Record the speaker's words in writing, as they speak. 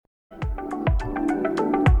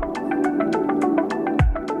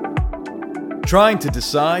Trying to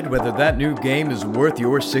decide whether that new game is worth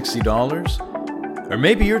your $60? Or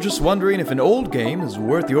maybe you're just wondering if an old game is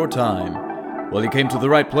worth your time. Well, you came to the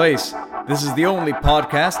right place. This is the only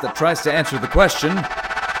podcast that tries to answer the question,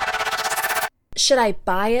 should I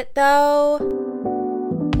buy it though?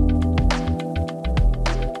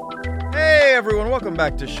 Hey everyone, welcome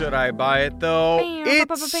back to Should I Buy It Though?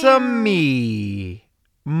 It's me,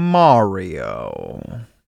 Mario.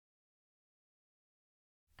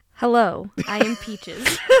 Hello, I am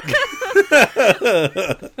Peaches.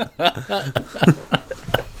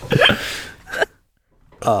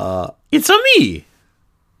 It's a me,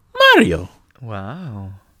 Mario.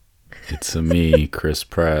 Wow. It's a me, Chris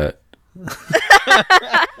Pratt.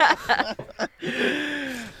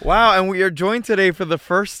 Wow, and we are joined today for the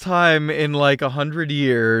first time in like 100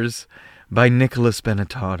 years by Nicholas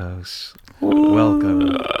Benetatos.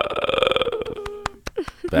 Welcome.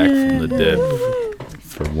 Back from the dead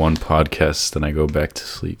for one podcast, then I go back to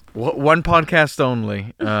sleep. One podcast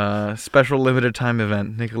only. Special limited time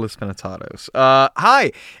event, Nicholas Benetatos.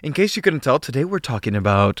 Hi, in case you couldn't tell, today we're talking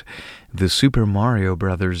about the Super Mario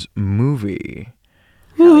Brothers movie.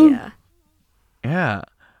 Hell yeah. Yeah.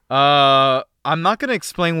 I'm not going to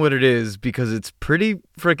explain what it is because it's pretty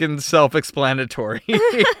freaking self-explanatory.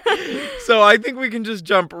 So I think we can just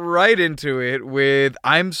jump right into it with,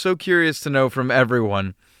 I'm so curious to know from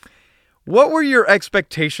everyone, what were your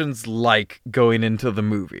expectations like going into the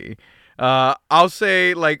movie? I'll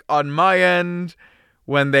say, like, on my end,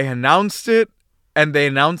 when they announced it and they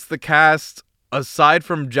announced the cast, aside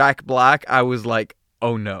from Jack Black, I was like,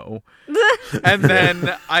 oh no. And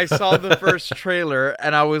then I saw the first trailer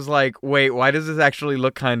and I was like, wait, why does this actually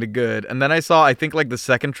look kind of good? And then I saw, I think, like the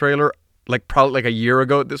second trailer, like probably like a year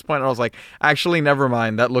ago at this point, and I was like, actually, never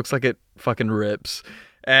mind. That looks like it fucking rips.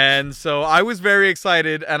 And so I was very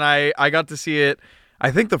excited, and I got to see it,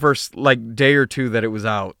 I think the first like day or two that it was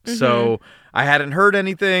out. Mm-hmm. So I hadn't heard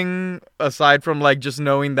anything aside from like just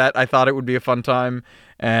knowing that I thought it would be a fun time.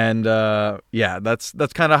 And yeah, that's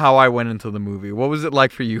kind of how I went into the movie. What was it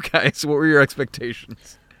like for you guys? What were your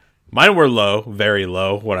expectations? Mine were low, very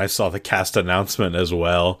low, when I saw the cast announcement as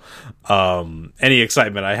well. Any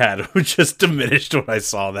excitement I had was just diminished when I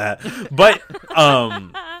saw that. But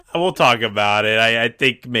we'll talk about it. I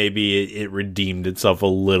think maybe it redeemed itself a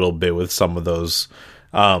little bit with some of those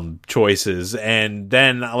choices. And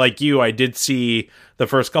then, like you, I did see the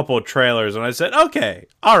first couple of trailers, and I said, okay,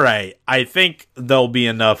 all right, I think there'll be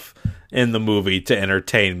enough in the movie to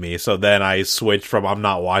entertain me. So then I switched from I'm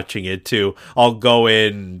not watching it to I'll go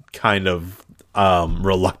in kind of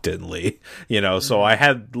reluctantly, you know. So I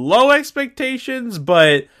had low expectations,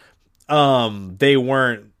 but they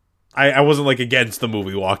weren't, I wasn't like against the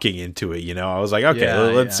movie walking into it, you know. I was like, okay,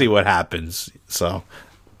 let's see what happens. So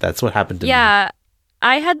that's what happened to me. Yeah,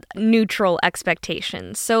 I had neutral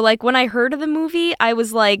expectations. So like when I heard of the movie, I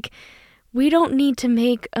was like, we don't need to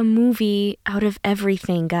make a movie out of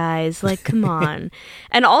everything, guys. Like, come on.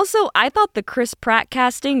 And also, I thought the Chris Pratt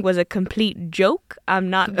casting was a complete joke. I'm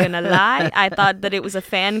not gonna lie. I thought that it was a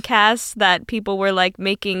fan cast that people were, like,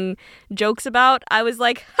 making jokes about. I was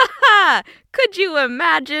like, ha, could you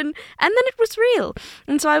imagine? And then it was real.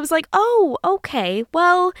 And so I was like, oh, okay,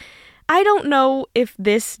 well, I don't know if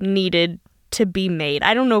this needed to be made.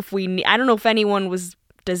 I don't know if anyone was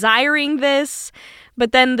desiring this.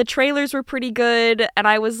 But then the trailers were pretty good, and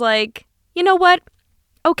I was like, you know what?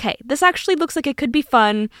 Okay, this actually looks like it could be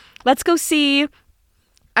fun. Let's go see.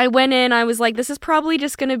 I went in, I was like, this is probably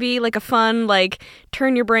just going to be like a fun, like,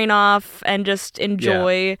 turn your brain off and just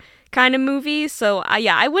enjoy kind of movie. So,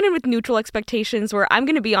 I went in with neutral expectations where, I'm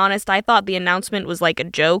going to be honest, I thought the announcement was like a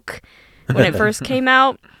joke when it first came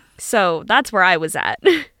out. So, that's where I was at.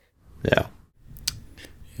 Yeah.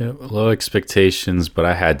 Yeah, low expectations, but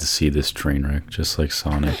I had to see this train wreck, just like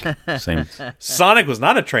Sonic. Same. Sonic was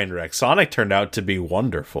not a train wreck. Sonic turned out to be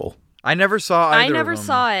wonderful. I never saw either I never of them.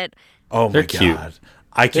 saw it. Oh my God.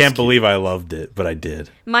 I can't believe I loved it, but I did.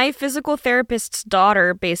 My physical therapist's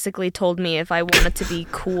daughter basically told me if I wanted to be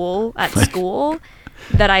cool at school,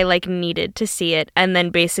 that I like needed to see it, and then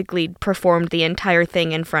basically performed the entire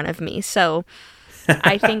thing in front of me. So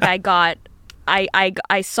I think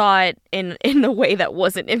I saw it in a way that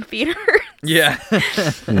wasn't in theaters. Yeah.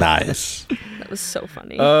 Nice. That was so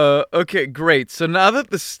funny. Okay, great. So now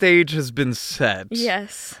that the stage has been set,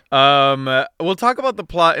 yes. We'll talk about the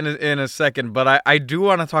plot in a second, but I do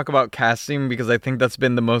want to talk about casting because I think that's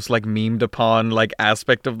been the most like memed upon like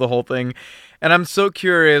aspect of the whole thing. And I'm so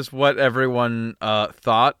curious what everyone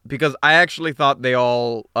thought, because I actually thought they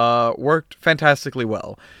all worked fantastically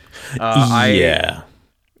well. Yeah.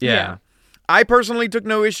 I personally took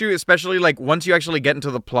no issue, especially like once you actually get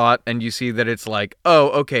into the plot and you see that it's like, oh,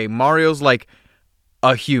 okay, Mario's like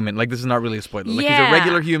a human. Like, this is not really a spoiler. Like, he's a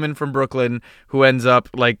regular human from Brooklyn who ends up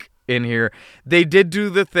like in here. They did do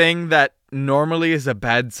the thing that normally is a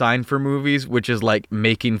bad sign for movies, which is like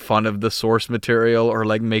making fun of the source material or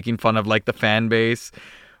like making fun of like the fan base.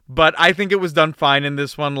 But I think it was done fine in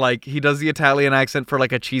this one. Like, he does the Italian accent for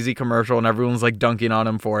like a cheesy commercial and everyone's like dunking on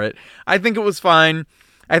him for it. I think it was fine.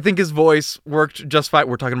 I think his voice worked just fine.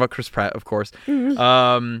 We're talking about Chris Pratt, of course.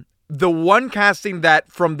 The one casting that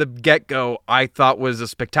from the get-go I thought was a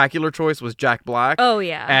spectacular choice was Jack Black. Oh,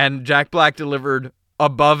 yeah. And Jack Black delivered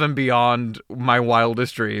above and beyond my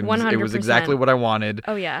wildest dreams. 100%. It was exactly what I wanted.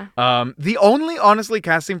 Oh, yeah. The only, honestly,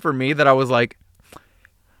 casting for me that I was like,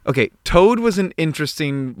 okay, Toad was an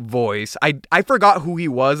interesting voice. I forgot who he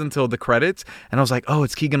was until the credits, and I was like, oh,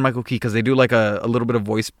 it's Keegan-Michael Key, because they do like a little bit of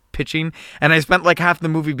voice pitching, and I spent like half the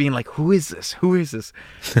movie being like, who is this? Who is this?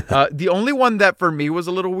 The only one that for me was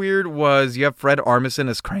a little weird was you have Fred Armisen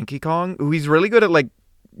as Cranky Kong, who he's really good at like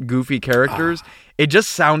goofy characters. It just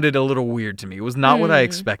sounded a little weird to me. It was not what I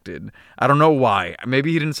expected. I don't know why.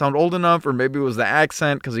 Maybe he didn't sound old enough, or maybe it was the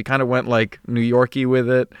accent, because he kind of went like New Yorky with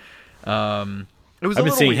it. It was I've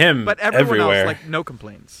been seeing weird, him but everyone everywhere. else, like, no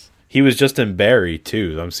complaints. He was just in Barry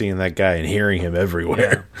too. I'm seeing that guy and hearing him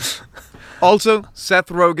everywhere. Also, Seth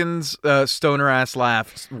Rogen's stoner ass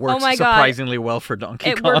laugh works my God. surprisingly well for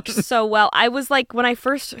Donkey It Kong. worked so well. I was like, when I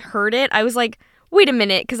first heard it, I was like, wait a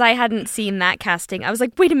minute, because I hadn't seen that casting. I was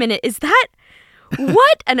like, wait a minute, is that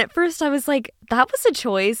what? And at first I was like, that was a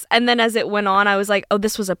choice. And then as it went on, I was like, oh,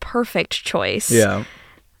 this was a perfect choice. Yeah.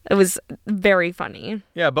 It was very funny.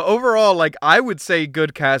 Yeah, but overall, like, I would say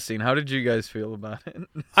good casting. How did you guys feel about it?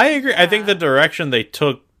 I agree. I think the direction they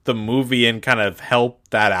took the movie in kind of helped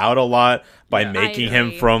that out a lot by making him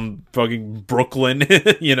agree. from fucking Brooklyn,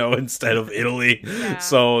 instead of Italy. Yeah.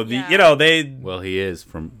 So Yeah. they Well, he is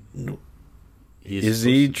from. is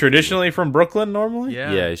he traditionally from Brooklyn normally?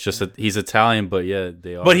 Yeah. Yeah, it's just he's Italian, but yeah,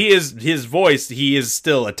 they are. But his voice, he is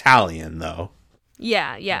still Italian though.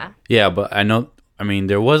 Yeah, yeah. Yeah, but I know. I mean,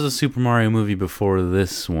 there was a Super Mario movie before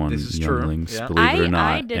this one. This is true, Younglings, yeah. believe it or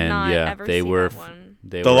not. I did and not yeah, ever they see were that one.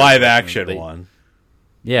 they The were live they- action one.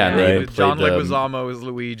 Yeah, and they Right. even With John played the- Leguizamo as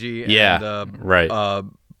Luigi Yeah, and right.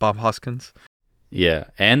 Bob Hoskins. Yeah,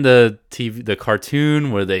 and the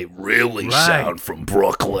cartoon where they really Right. sound from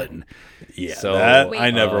Brooklyn. Yeah, So- that Wait,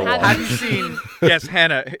 I never have watched. Have you seen... Yes,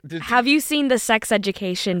 Hannah. Have you seen the sex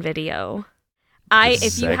education video? If you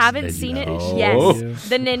sex haven't seen it, video. yes,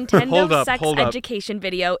 the Nintendo Hold up, sex hold up. education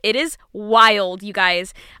video. It is wild, you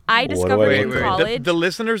guys. I do I discovered look in like? college. The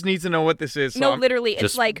listeners need to know what this is. So No, I'm- literally, it's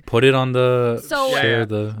Just like put it on the So- share Yeah.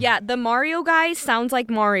 the yeah, the Mario guy sounds like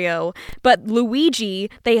Mario, but Luigi,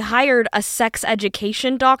 they hired a sex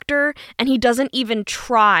education doctor, and he doesn't even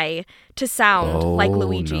try to sound like Oh,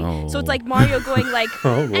 Luigi. no. So it's like Mario going like,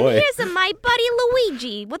 Oh, and boy. here's my buddy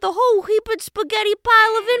Luigi with a whole heap of spaghetti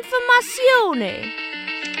pile of informazione.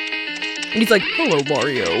 And he's like, hello,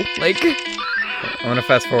 Mario. Like, I'm going to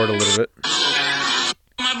fast forward a little bit.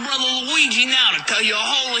 My brother Luigi now to tell you a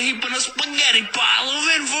whole heap of a spaghetti pile of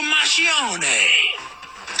informazione.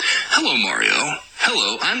 Hello, Mario.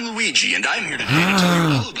 Hello, I'm Luigi, and I'm here today to tell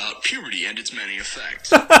you all about puberty and its many effects.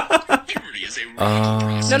 Puberty is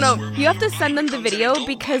a no, you have to send them the video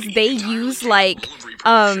because they use like,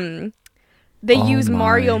 they use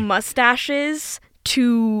Mario mustaches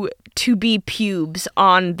to be pubes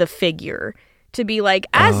on the figure. To be like,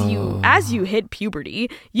 as you hit puberty,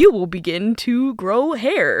 you will begin to grow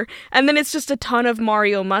hair. And then it's just a ton of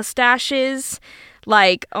Mario mustaches.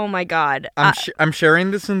 Like, oh my god. I'm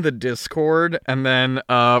sharing this in the Discord, and then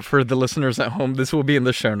for the listeners at home, this will be in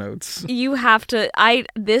the show notes. You have to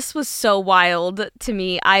this was so wild to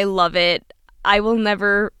me. I love it. I will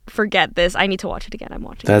never forget this. I need to watch it again. I'm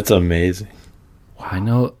watching it. That's amazing. I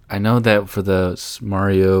know that for the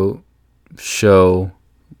Mario show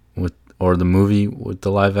or the movie with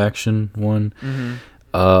the live action one,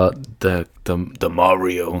 the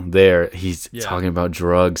Mario there, he's talking about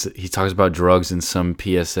drugs. He talks about drugs in some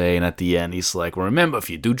PSA, and at the end he's like, remember, if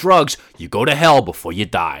you do drugs, you go to hell before you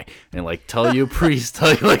die. And like tell your priest,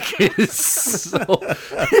 tell you like it's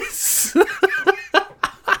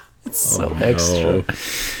so extra.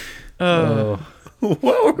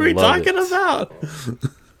 What were we Love talking it. about?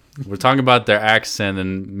 We're talking about their accent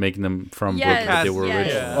and making them from Yes, Brooklyn. They were yes.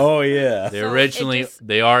 originally. Oh yeah. They So it originally just-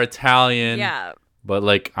 they are Italian. Yeah. But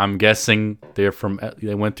like, I'm guessing they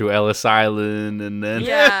went through Ellis Island and then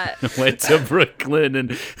went to Brooklyn,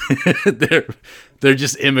 and they're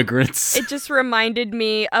just immigrants. It just reminded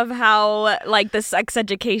me of how like the sex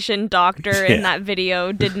education doctor in that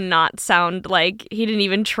video did not sound like, he didn't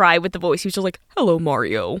even try with the voice. He was just like, "Hello,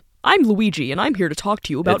 Mario. I'm Luigi, and I'm here to talk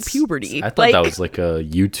to you about puberty." I thought that was like a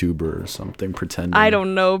YouTuber or something pretending. I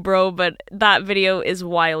don't know, bro, but that video is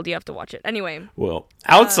wild. You have to watch it. Anyway. Well,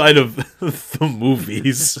 outside of the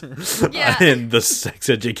movies and the sex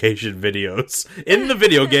education videos, in the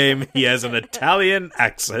video game, he has an Italian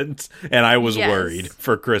accent, and I was worried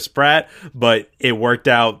for Chris Pratt, but it worked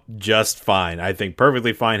out just fine. I think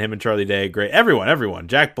perfectly fine. Him and Charlie Day, great. Everyone.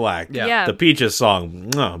 Jack Black. Yeah. The Peaches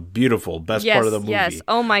song, beautiful. Best part of the movie. Yes,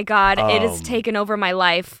 oh my God, it has taken over my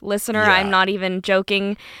life. Listener, I'm not even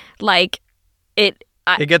joking. Like, it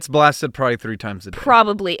gets blasted probably 3 times a day.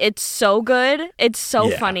 Probably. It's so good. It's so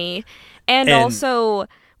funny. And also,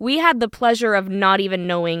 we had the pleasure of not even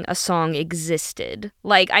knowing a song existed.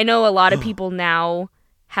 Like, I know a lot of people now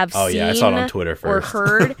have seen I saw it on Twitter first. or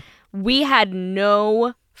heard. We had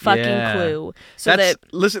no fucking clue. So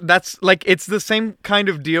that's like, it's the same kind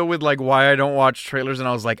of deal with like why I don't watch trailers, and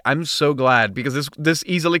I was like, I'm so glad, because this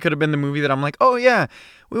easily could have been the movie that I'm like, oh yeah,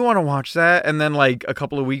 we want to watch that, and then like a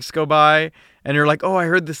couple of weeks go by and you're like, oh, I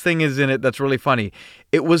heard this thing is in it that's really funny.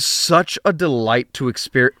 It was such a delight to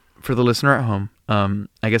experience. For the listener at home,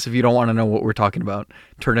 I guess if you don't want to know what we're talking about,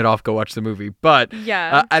 turn it off, go watch the movie. But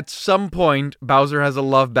at some point, Bowser has a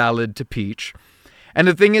love ballad to Peach. And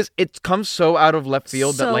the thing is, it comes so out of left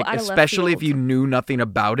field that, like, especially if you knew nothing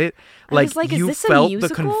about it, like you felt the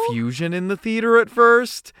confusion in the theater at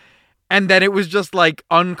first, and then it was just like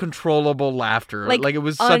uncontrollable laughter. Like it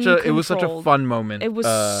was such a fun moment. It was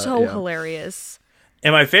so hilarious.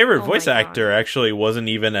 And my favorite voice actor actually wasn't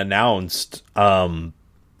even announced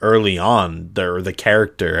early on. The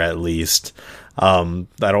character, at least. I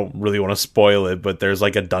don't really want to spoil it, but there's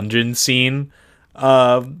like a dungeon scene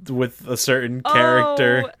with a certain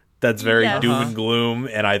character that's very doom and gloom,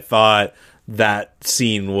 and I thought that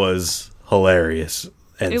scene was hilarious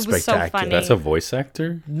and spectacular. So funny. That's a voice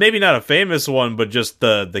actor? Maybe not a famous one, but just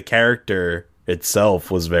the character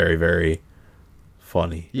itself was very, very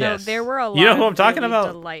funny. Yes. No, there were a lot who I'm talking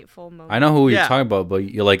about? Delightful moments. I know who you're talking about, but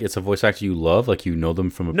you're like, it's a voice actor you love? Like, you know them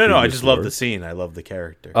from a No, I just love the scene. I love the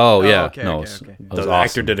character. Oh, yeah. Okay. The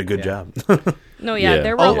actor did a good job. No,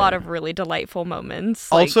 there were a lot of really delightful moments.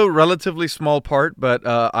 Also, relatively small part, but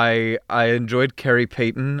I enjoyed Carrie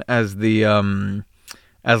Payton as the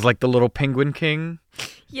as like the little penguin king.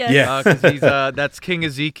 Yes. Yeah, because he's that's King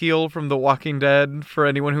Ezekiel from The Walking Dead. For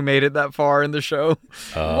anyone who made it that far in the show,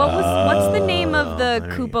 what's the name of the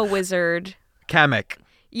Koopa wizard? Kamek.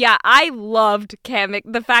 Yeah, I loved Kamek.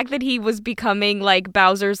 The fact that he was becoming like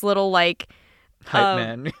Bowser's little like hype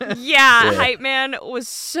man. Hype man was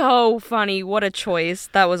so funny. What a choice!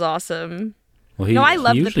 That was awesome. Well, I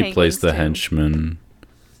love he the usually plays the too. henchman.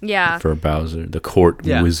 Yeah. For Bowser, the court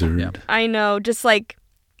wizard. Yeah. I know. Just like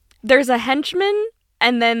there's a henchman.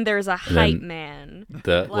 And then there's a hype man.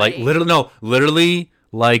 Literally,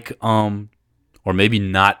 like, or maybe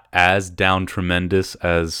not as down tremendous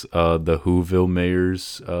as the Whoville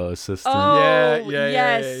mayor's assistant. Oh,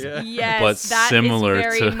 yes. But that similar is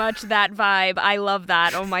very much that vibe. I love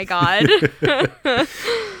that. Oh my God.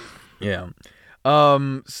 Yeah.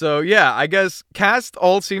 So yeah, I guess cast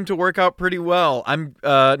all seem to work out pretty well. I'm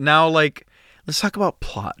now like, let's talk about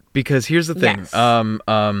plot, because here's the thing.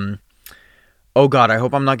 Yes. Oh God, I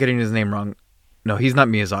hope I'm not getting his name wrong. No, he's not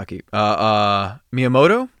Miyazaki.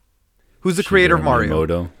 Miyamoto? Who's the creator of Mario?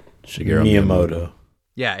 Shigeru Miyamoto.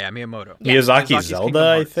 Yeah, Miyamoto. Yeah. Miyazaki's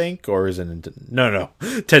Zelda, I think, or is it? No.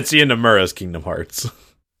 Tetsuya Nomura's Kingdom Hearts.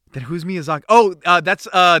 Then who's Miyazaki? Oh, that's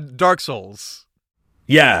Dark Souls.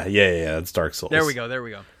 Yeah, it's Dark Souls. There we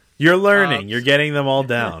go. You're learning. You're getting them all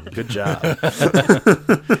down. Good job.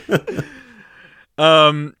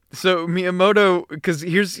 So Miyamoto, because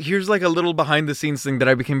here's like a little behind the scenes thing that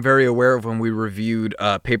I became very aware of when we reviewed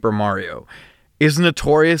Paper Mario, is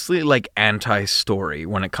notoriously like anti-story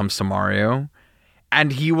when it comes to Mario,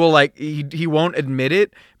 and he will like he won't admit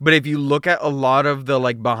it, but if you look at a lot of the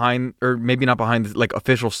like behind, or maybe not behind like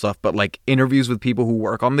official stuff, but like interviews with people who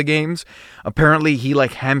work on the games, apparently he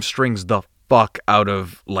like hamstrings the fuck out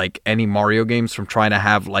of like any Mario games from trying to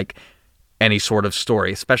have like any sort of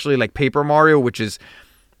story, especially like Paper Mario, which is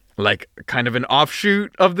like kind of an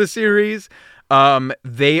offshoot of the series.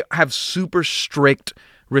 They have super strict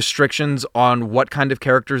restrictions on what kind of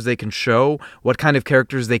characters they can show, what kind of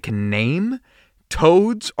characters they can name.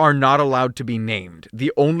 Toads are not allowed to be named.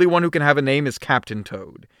 The only one who can have a name is Captain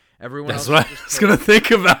Toad. Everyone That's else what is I was gonna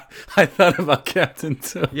think about. I thought about Captain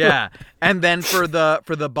Toad. Yeah, and then for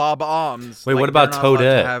the Bob Oms. Wait, like, what about they're not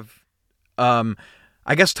allowed to Toadette?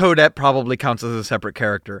 I guess Toadette probably counts as a separate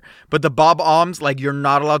character, but the Bob Oms, like, you're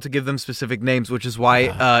not allowed to give them specific names, which is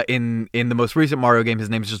why in the most recent Mario game, his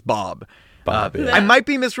name is just Bob. Bob, yeah. I might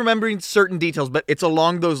be misremembering certain details, but it's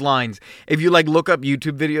along those lines. If you like look up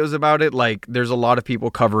YouTube videos about it, like there's a lot of people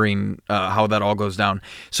covering how that all goes down.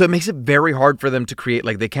 So it makes it very hard for them to create.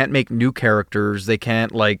 Like they can't make new characters. They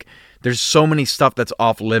can't like. There's so many stuff that's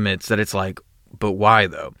off limits that it's like, but why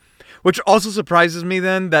though? Which also surprises me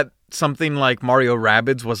then that something like Mario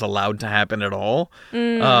Rabbids was allowed to happen at all.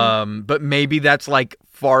 But maybe that's like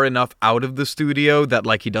far enough out of the studio that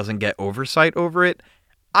like he doesn't get oversight over it.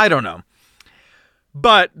 I don't know.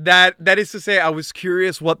 But that is to say, I was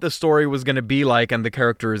curious what the story was going to be like and the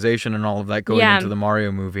characterization and all of that going into the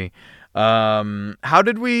Mario movie. How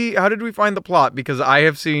did we find the plot? Because I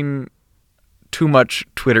have seen too much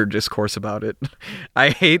Twitter discourse about it.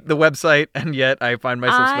 I hate the website, and yet I find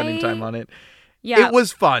myself spending time on it. Yeah. It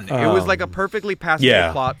was fun. It was like a perfectly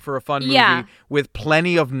passable plot for a fun movie with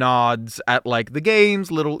plenty of nods at like the games,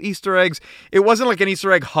 little Easter eggs. It wasn't like an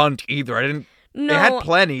Easter egg hunt either. It had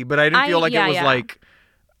plenty, but I didn't feel like it was like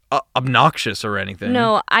obnoxious or anything.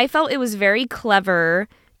 No, I felt it was very clever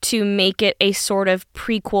to make it a sort of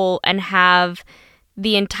prequel and have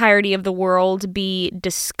the entirety of the world be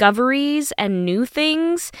discoveries and new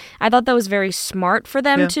things. I thought that was very smart for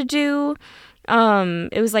them to do.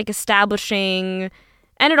 It was like establishing,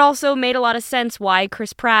 and it also made a lot of sense why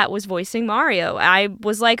Chris Pratt was voicing Mario. I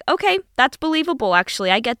was like, okay, that's believable,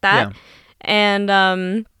 actually. I get that.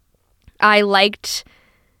 And I liked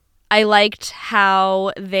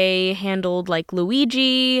how they handled like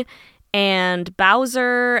Luigi and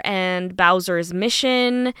Bowser's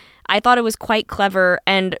mission. I thought it was quite clever,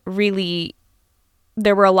 and really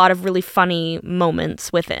there were a lot of really funny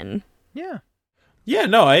moments within. Yeah,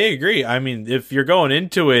 no, I agree. I mean, if you're going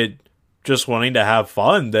into it just wanting to have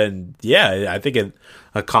fun, then yeah, I think it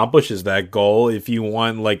accomplishes that goal. If you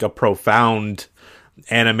want like a profound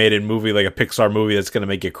animated movie, like a Pixar movie that's going to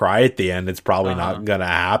make you cry at the end, it's probably not going to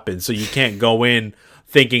happen. So you can't go in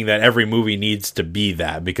thinking that every movie needs to be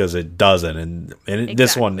that, because it doesn't. And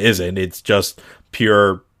this one isn't. It's just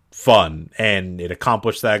pure fun, and it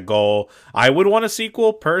accomplished that goal. I would want a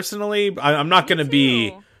sequel personally. I'm not going to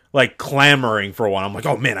be like clamoring for one. I'm like,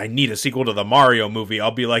 oh man, I need a sequel to the Mario movie.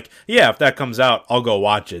 I'll be like, yeah, if that comes out, I'll go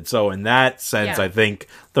watch it. So in that sense, I think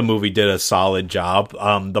the movie did a solid job.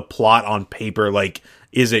 The plot on paper, like,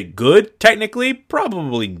 is it good? Technically,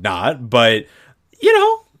 probably not, but you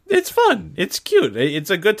know, it's fun. It's cute. It's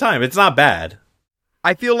a good time. It's not bad.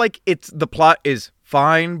 I feel like the plot is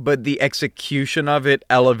fine, but the execution of it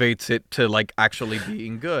elevates it to like actually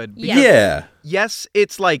being good. Yeah. Yes,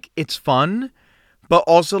 it's like it's fun, but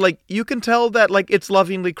also like you can tell that like it's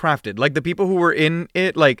lovingly crafted. Like the people who were in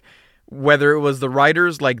it, like whether it was the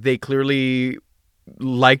writers, like they clearly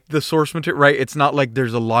liked the source material, right? It's not like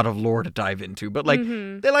there's a lot of lore to dive into, but like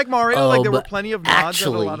they like Mario, like there were plenty of nods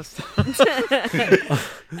and a lot of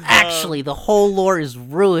stuff. Actually, the whole lore is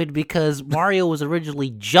ruined because Mario was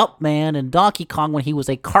originally Jumpman and Donkey Kong when he was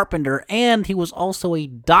a carpenter, and he was also a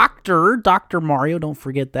doctor, Dr. Mario, don't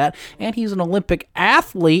forget that, and he's an Olympic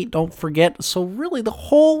athlete, don't forget. So really, the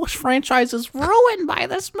whole franchise is ruined by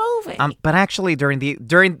this movie. But actually, during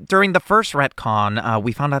the first retcon,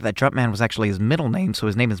 we found out that Jumpman was actually his middle name, so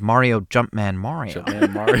his name is Mario Jumpman Mario.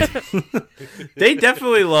 Jumpman Mario. They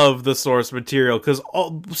definitely love the source material because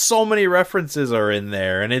so many references are in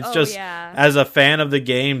there, and it's as a fan of the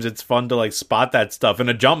games, it's fun to like spot that stuff. And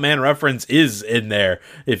a Jumpman reference is in there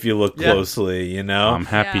if you look closely. You know, I'm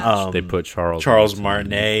happy they put Charles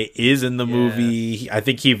Martinet is in the movie. I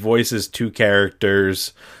think he voices two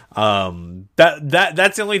characters. That's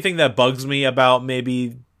the only thing that bugs me about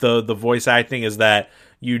maybe the voice acting is that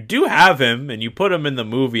you do have him and you put him in the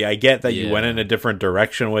movie. I get that you went in a different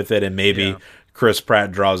direction with it, and maybe Chris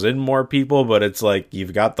Pratt draws in more people, but it's like,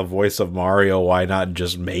 you've got the voice of Mario. Why not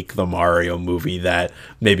just make the Mario movie that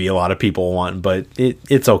maybe a lot of people want? But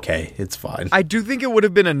it's okay. It's fine. I do think it would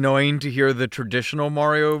have been annoying to hear the traditional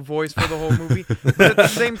Mario voice for the whole movie, but at the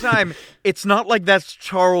same time, it's not like that's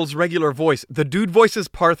Charles' regular voice. The dude voices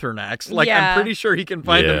Parthenax. Like, I'm pretty sure he can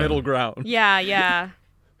find a middle ground. Yeah.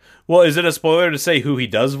 Well, is it a spoiler to say who he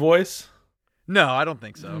does voice? No, I don't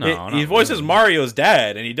think so. No. He not voices really. Mario's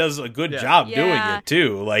dad, and he does a good job doing Yeah. it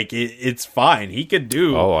too. Like it's fine. He could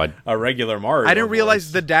do a regular Mario. I didn't realize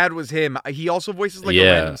voice. the dad was him. He also voices like a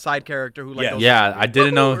Yeah. random side character who like Yeah. goes, Yeah, I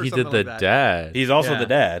didn't know or he did something the like that. dad. He's also Yeah. the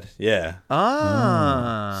dad. Yeah.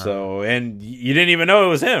 Ah. So and you didn't even know it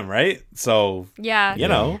was him, right? So Yeah. you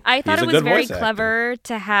know, I thought he's it a was good very voice actor. clever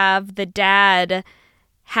to have the dad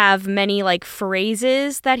have many like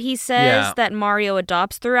phrases that he says Yeah. that Mario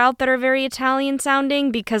adopts throughout that are very Italian sounding,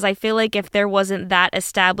 because I feel like if there wasn't that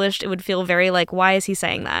established, it would feel very like, why is he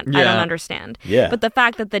saying that? I Yeah. don't understand. Yeah. But the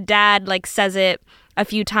fact that the dad like says it a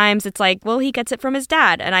few times, it's like, well, he gets it from his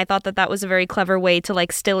dad, and I thought that that was a very clever way to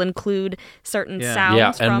like still include certain Yeah. sounds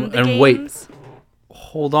Yeah, from and- the and wait. games.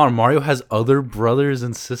 Hold on, Mario has other brothers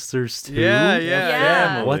and sisters too. Yeah.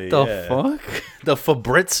 Yeah. What the Yeah. fuck? The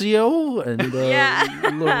Fabrizio and Yeah.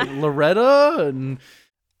 Loretta and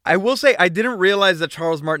I will say I didn't realize that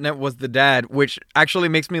Charles Martinet was the dad, which actually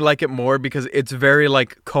makes me like it more because it's very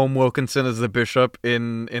like Colm Wilkinson as the bishop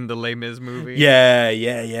in the Les Mis movie. Yeah. That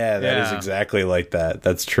is Yeah. exactly like that.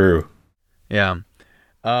 That's true. Yeah.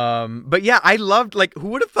 But yeah, I loved like who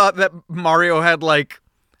would have thought that Mario had like,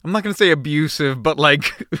 I'm not gonna say abusive, but like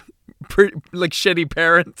like shitty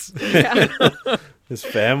parents. His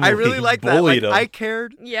family. I really like that. Like bullied him. I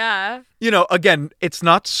cared. Yeah. You know, again, it's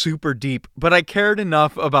not super deep, but I cared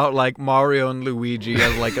enough about like Mario and Luigi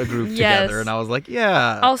as like a group Yes. together, and I was like,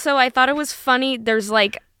 yeah. Also, I thought it was funny. There's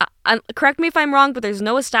like, correct me if I'm wrong, but there's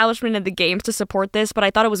no establishment in the games to support this. But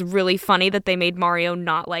I thought it was really funny that they made Mario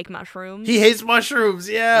not like mushrooms. He hates mushrooms.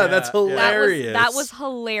 Yeah, that's yeah. hilarious. That was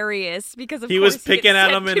hilarious because of He course was picking gets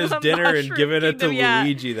at sent him in to his a dinner and mushroom giving it to kingdom, yeah.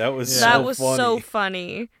 Luigi. That was That was funny. so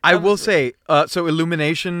funny. I That will was- say, so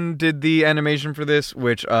Illumination did the animation for this,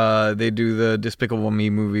 which they do the Despicable Me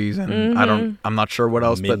movies, and I'm not sure what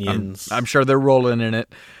else, Minions. but I'm sure they're rolling in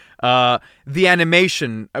it. The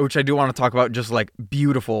animation, which I do want to talk about, just like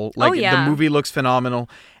beautiful. Like yeah. the movie looks phenomenal,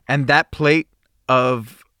 and that plate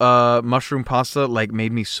of mushroom pasta like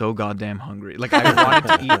made me so goddamn hungry. Like I wanted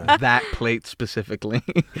to eat that plate specifically.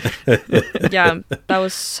 Yeah, that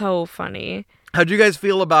was so funny. How'd you guys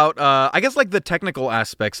feel about, I guess, like the technical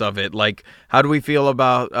aspects of it? Like, how do we feel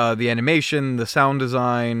about the animation, the sound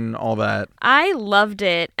design, all that? I loved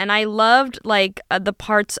it, and I loved like the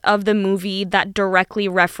parts of the movie that directly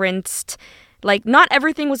referenced, like not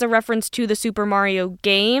everything was a reference to the Super Mario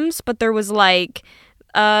games, but there was like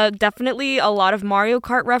definitely a lot of Mario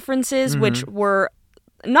Kart references, which were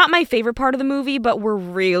not my favorite part of the movie, but were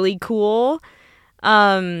really cool.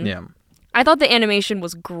 Yeah. I thought the animation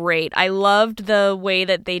was great. I loved the way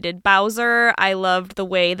that they did Bowser. I loved the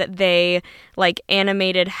way that they like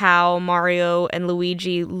animated how Mario and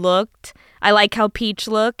Luigi looked. I like how Peach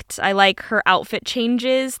looked. I like her outfit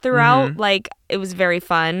changes throughout. Like it was very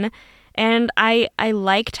fun. And I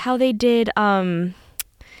liked how they did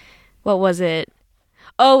what was it?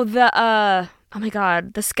 Oh, oh my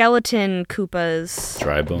god, the skeleton Koopas.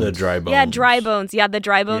 Dry bones. The dry bones. Yeah, dry bones. Yeah, the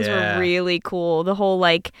dry bones Yeah. were really cool. The whole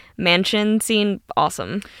like mansion scene,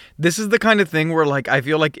 awesome. This is the kind of thing where, like, I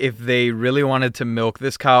feel like if they really wanted to milk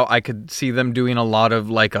this cow, I could see them doing a lot of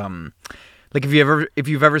like if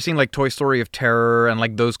you've ever seen like Toy Story of Terror and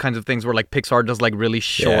like those kinds of things where like Pixar does like really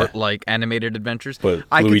short like animated adventures. But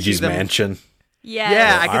I could see Luigi's them- Mansion. Yeah.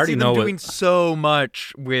 Yeah, I I could already see know them what- doing so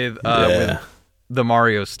much with Yeah. the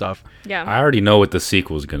Mario stuff. Yeah. I already know what the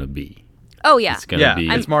sequel's gonna be. Oh yeah. It's gonna Yeah, be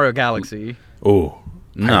it's Mario Galaxy. Oh,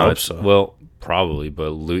 no, I hope it's, so. well, probably, but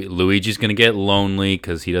Luigi's gonna get lonely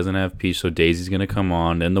because he doesn't have Peach, so Daisy's gonna come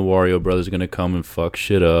on. Then the Wario brothers are gonna come and fuck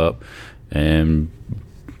shit up, and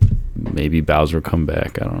maybe Bowser will come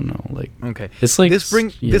back. I don't know. Like, Okay. it's like this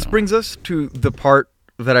you know. brings us to the part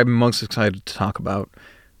that I'm most excited to talk about,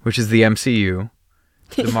 which is the MCU,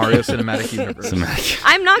 the Mario Cinematic Universe.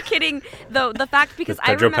 I'm not kidding though. The fact because I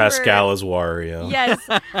Pedro remember Pascal as Wario. Yes,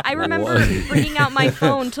 I remember bringing out my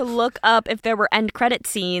phone to look up if there were end credit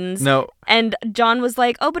scenes. No. And John was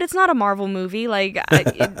like, "Oh, but it's not a Marvel movie. Like,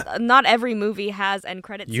 not every movie has end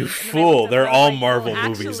credit You scenes." And I fool, looked up they're and I was all like, Marvel "Oh,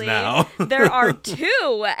 movies actually, now." There are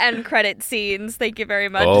 2 end credit scenes. Thank you very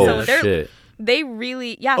much. Oh so they're- shit! They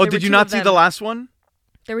really, yeah. Oh, there were did you 2 not of see them. the last one?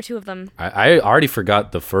 There were 2 of them. I already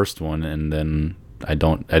forgot the first one, and then I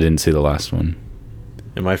didn't see the last one.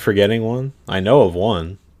 Am I forgetting one? I know of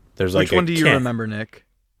one. There's like Which one do you can- remember, Nick?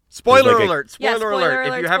 Spoiler like a- alert! Yeah, Spoiler spoiler alert!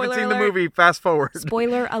 alert, If you haven't spoiler seen the alert. movie, fast forward.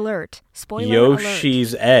 Spoiler alert! Spoiler alert!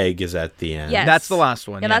 Yoshi's egg is at the end. Yes. That's the last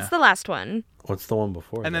one. Yeah, that's the last one. What's the one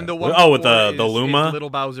before? And then that? the one. Oh, with before the is Luma. Little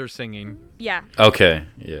Bowser singing. Yeah. Okay,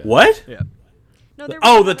 yeah. What? Yeah. No, there was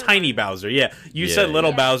Oh, the another tiny one. Bowser. Yeah, you Yeah, said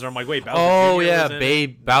little yeah. Bowser. I'm like, wait, Bowser. Oh Jr. yeah, was in it?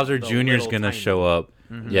 babe, Bowser The Jr. is little gonna tiny show up.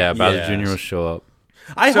 Yeah, Bowser Yes. Jr. will show up.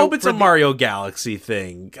 I So hope it's for a Mario Galaxy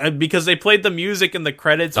thing because they played the music in the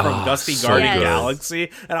credits from Gusty so Guardian good. Galaxy,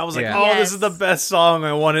 and I was like, Yeah. "Oh, this is the Yes. best song.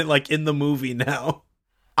 I want it like in the movie now."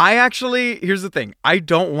 Here's the thing. I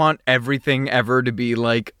don't want everything ever to be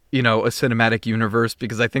like, a cinematic universe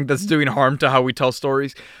because I think that's doing harm to how we tell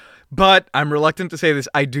stories. But I'm reluctant to say this.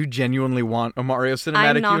 I do genuinely want a Mario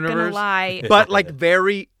cinematic I'm not universe. gonna lie. But like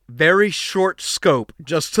very, very short scope,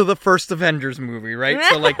 just to the first Avengers movie, right?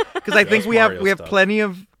 So like, because I think Just we have Mario stuff.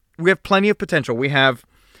 plenty of potential. We have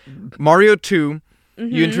Mario 2.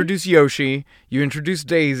 You introduce Yoshi, you introduce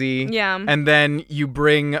Daisy, Yeah. and then you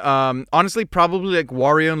bring, honestly, probably like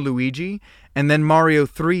Wario and Luigi, and then Mario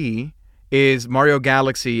 3 is Mario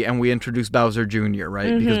Galaxy, and we introduce Bowser Jr.,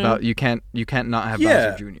 right? Because you can't not have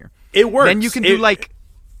Yeah. Bowser Jr. It works. Then you can do like.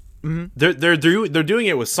 They're doing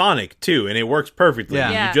it with Sonic too, and it works perfectly.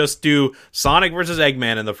 Yeah. You just do Sonic versus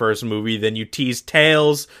Eggman in the first movie, then you tease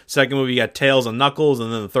Tails. Second movie, you got Tails and Knuckles,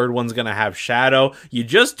 and then the third one's gonna have Shadow. You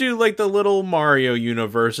just do like the little Mario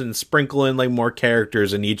universe and sprinkle in like more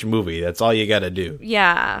characters in each movie. That's all you gotta do.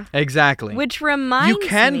 Yeah. Exactly. Which reminds You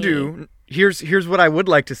can me. do. Here's what I would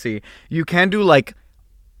like to see. You can do like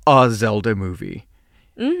a Zelda movie,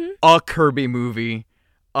 a Kirby movie,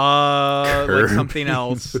 like something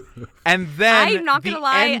else, and then I'm not gonna the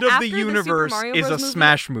lie, end of after the the Super universe Mario is a Bros. movie,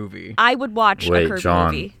 Smash movie. I would watch a Wait, Kirby John.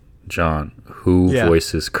 movie. John, who Yeah.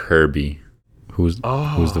 voices Kirby? Who's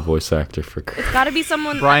the voice actor for Kirby? It's gotta be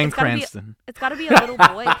someone. Bryan it's gotta Cranston. It's gotta be a little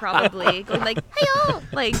boy, probably, going like, "Hey-yo!"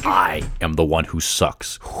 Like, I am the one who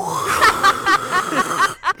sucks.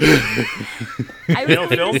 I was going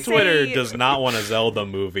Film to Twitter say, does not want a Zelda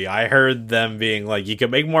movie. I heard them being like, "You can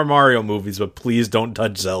make more Mario movies, but please don't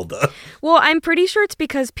touch Zelda." Well, I'm pretty sure it's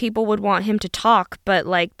because people would want him to talk, but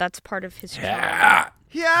like that's part of his job.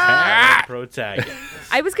 Yeah. Protagonist.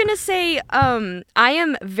 I was gonna say, I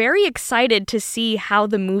am very excited to see how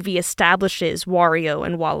the movie establishes Wario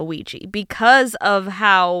and Waluigi because of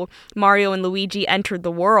how Mario and Luigi entered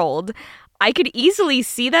the world. I could easily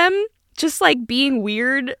see them just like being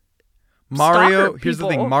weird. Mario. stalker Here's the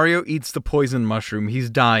people. thing. Mario eats the poison mushroom. He's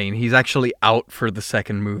dying. He's actually out for the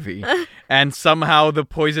second movie, and somehow the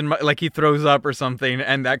poison, like he throws up or something,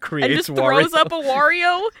 and that creates And just Wario. throws up a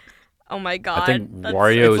Wario. Oh my god! I think that's-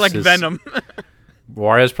 Wario It's is like his, Venom.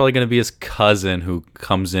 Wario's probably going to be his cousin who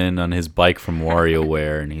comes in on his bike from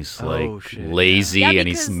WarioWare, and he's like shit, lazy, yeah. and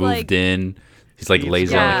he's because, moved like, in. He's like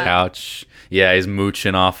lazy on Yeah. the couch. Yeah, he's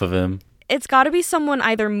mooching off of him. It's got to be someone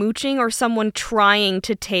either mooching or someone trying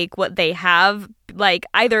to take what they have, like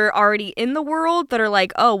either already in the world that are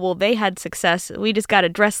like, oh, well, they had success. We just got to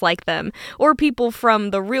dress like them. Or people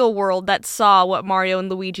from the real world that saw what Mario and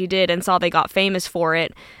Luigi did and saw they got famous for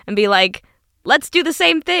it and be like, let's do the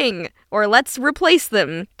same thing or let's replace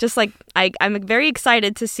them. Just like I'm very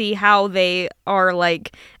excited to see how they are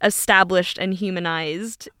like established and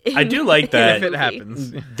humanized. I do like that. If it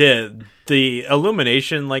happens. The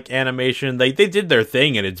Illumination like animation, they did their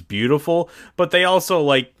thing and it's beautiful, but they also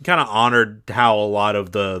like kind of honored how a lot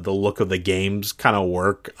of the look of the games kind of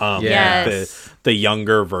work. Yes. The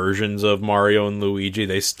younger versions of Mario and Luigi,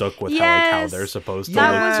 they stuck with how Yes. they're supposed to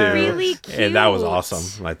That look was too. really And that was cute.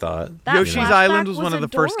 awesome, I thought. That Yoshi's flashback Island was one of the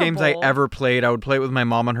first games I adorable. ever played. I would play it with my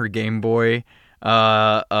mom on her Game Boy. So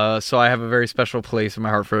I have a very special place in my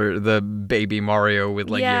heart for the baby Mario with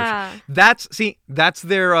like Yeah. Yoshi. That's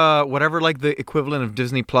their whatever like the equivalent of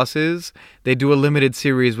Disney Plus is. They do a limited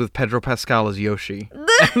series with Pedro Pascal as Yoshi.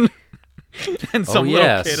 and some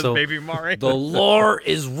yeah, little kid so as baby Mario. The lore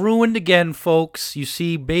is ruined again, folks. You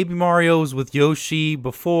see, Baby Mario's with Yoshi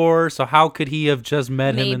before, so how could he have just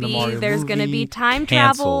met him in the Maybe Mario there's movie? gonna be time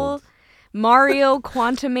Canceled. travel. Mario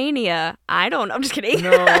Quantumania. I don't know. I'm just kidding.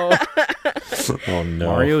 No. Oh no.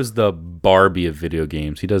 Mario's the Barbie of video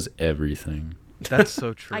games. He does everything. That's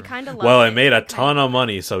so true. I kind of love Well, it. it made a ton of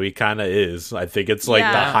money, so he kind of is. I think it's like the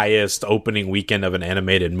Yeah. highest opening weekend of an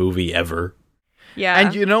animated movie ever. Yeah.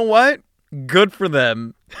 And you know what? Good for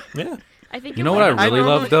them. Yeah. I think You know what I might- really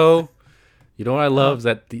love, though? You know what I love is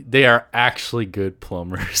that they are actually good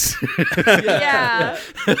plumbers. Yeah.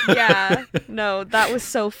 Yeah. No, that was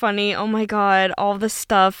so funny. Oh my god. All the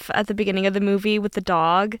stuff at the beginning of the movie with the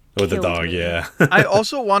dog. With the killed dog, me. yeah. I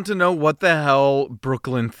also want to know what the hell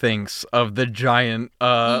Brooklyn thinks of the giant,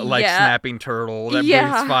 like Yeah. snapping turtle that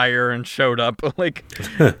Yeah. breathes fire and showed up. Like,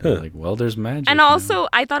 Like, well, there's magic. And man. also,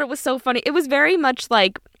 I thought it was so funny. It was very much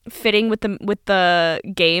like fitting with the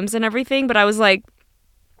games and everything, but I was like,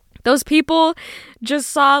 those people just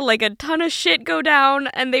saw like a ton of shit go down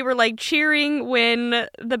and they were like cheering when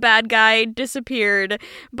the bad guy disappeared.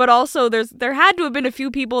 But also there had to have been a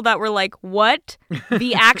few people that were like, what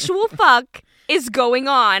the actual fuck is going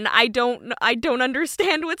on? I don't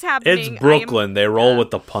understand what's happening. It's Brooklyn. They roll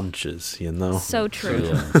with the punches, you know. So true.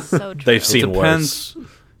 Yeah. So true. They've seen worse.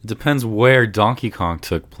 It depends where Donkey Kong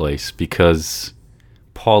took place, because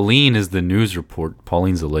Pauline is the news report.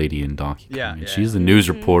 Pauline's the lady in Donkey Kong. Yeah, and yeah. she's the news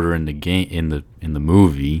reporter in the game in the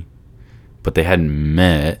movie, but they hadn't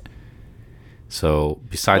met. So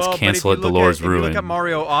besides Cancel at Dolores Ruin, if you look at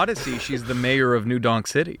Mario Odyssey, she's the mayor of New Donk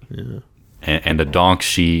City. and a donk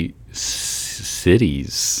she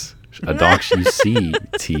cities, a donk she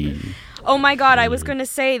city. Oh my god, I was going to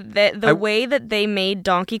say that the way that they made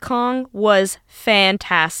Donkey Kong was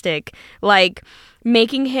fantastic. Like,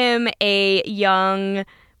 making him a young,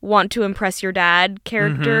 want to impress your dad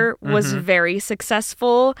character was very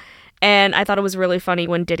successful. And I thought it was really funny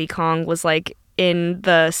when Diddy Kong was, like, in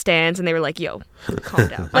the stands and they were like, yo, calm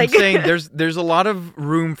down. I'm saying there's a lot of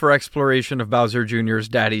room for exploration of Bowser Jr.'s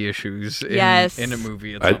daddy issues in a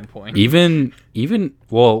movie at some point. Even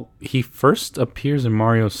well, he first appears in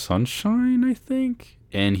Mario Sunshine, I think.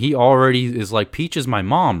 And he already is like, Peach is my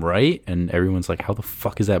mom, right? And everyone's like, how the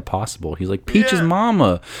fuck is that possible? He's like, Peach is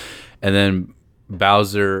mama. And then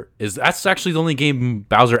Bowser that's actually the only game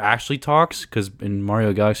Bowser actually talks, because in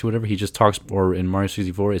Mario Galaxy, whatever, he just talks, or in Mario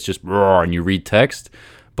 64, it's just roar and you read text.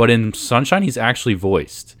 But in Sunshine, he's actually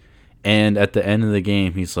voiced. And at the end of the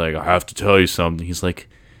game, he's like, I have to tell you something. He's like,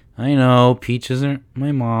 I know, Peach isn't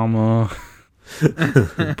my mama.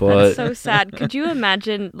 But so sad. Could you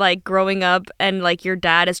imagine, like, growing up and, like, your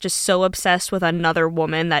dad is just so obsessed with another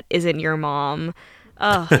woman that isn't your mom?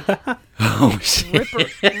 oh shit.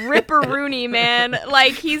 Ripper Rooney, man.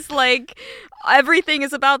 Like, he's like, everything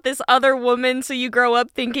is about this other woman, so you grow up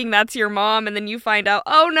thinking that's your mom, and then you find out,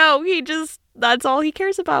 oh no, that's all he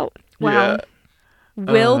cares about. Wow. Yeah.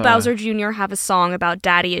 Will Bowser Jr. have a song about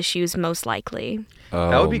daddy issues? Most likely.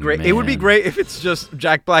 That would be great. Man. It would be great if it's just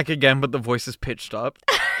Jack Black again, but the voice is pitched up.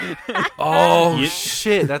 Oh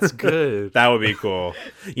shit, that's good. That would be cool.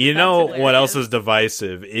 You know what else is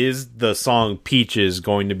divisive? Is the song Peaches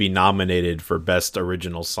going to be nominated for Best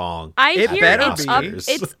Original Song? I It hear better it's be.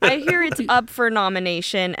 up. I hear it's up for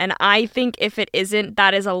nomination, and I think if it isn't,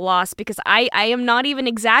 that is a loss, because I am not even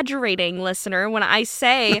exaggerating, listener, when I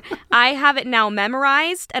say I have it now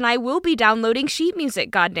memorized, and I will be downloading sheet music.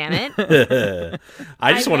 God damn it!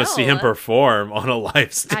 I just want to see him know. perform on a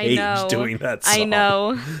live stage know. doing that song. I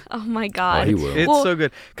know. Oh my god. Oh, he will. It's Well- so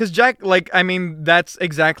good. Because Jack, like, I mean, that's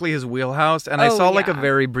exactly his wheelhouse. And I Oh, saw, like, a yeah.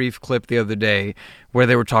 very brief clip the other day where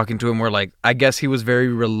they were talking to him where, like, I guess he was very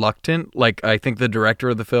reluctant. Like, I think the director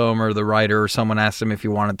of the film or the writer or someone asked him if he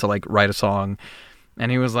wanted to, like, write a song. And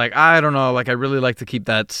he was like, I don't know. Like, I really like to keep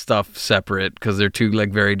that stuff separate because they're two, like,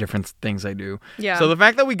 very different things I do. Yeah. So the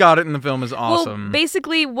fact that we got it in the film is awesome. Well,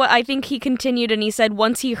 basically, what I think he continued, and he said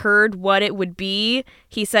once he heard what it would be,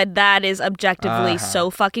 he said that is objectively so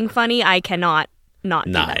fucking funny. I cannot not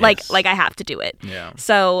do that. Nice. Like I have to do it. Yeah.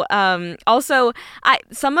 So, also,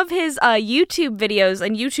 some of his YouTube videos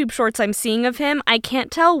and YouTube shorts I'm seeing of him, I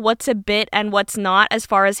can't tell what's a bit and what's not as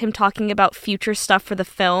far as him talking about future stuff for the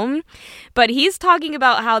film. But he's talking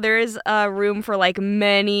about how there is room for, like,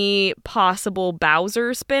 many possible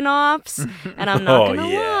Bowser spin-offs. And I'm not Oh, gonna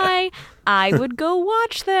yeah. lie, I would go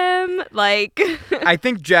watch them. Like, I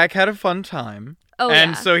think Jack had a fun time. Oh,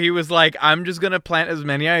 and yeah. so he was like, I'm just going to plant as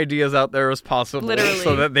many ideas out there as possible Literally.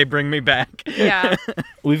 so that they bring me back. yeah.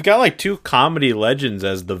 We've got like two comedy legends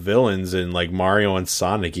as the villains in like Mario and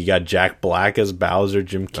Sonic. You got Jack Black as Bowser,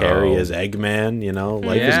 Jim Carrey Oh. as Eggman. You know,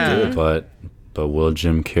 life Yeah. is good. But will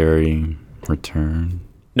Jim Carrey return?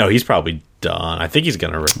 No, he's probably done. I think he's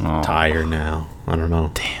gonna retire now. I don't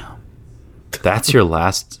know. That's your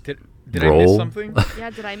last Did I miss role? something?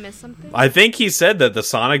 Yeah, did I miss something? I think he said that the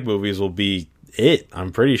Sonic movies will be it.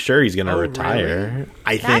 I'm pretty sure he's gonna Oh, retire. really?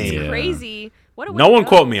 I That's think. crazy. What a way No to one go.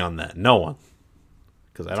 quote me on that. No one.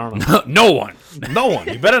 Because I don't know. No one. No one.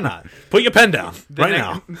 You better not. Put your pen down right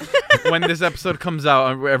now. When this episode comes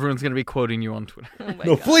out, everyone's going to be quoting you on Twitter. Oh my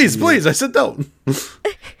No, God. please. I said don't.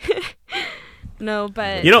 No,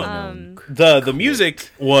 but You know, the music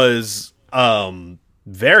was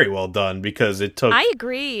very well done because it took I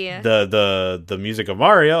agree. the music of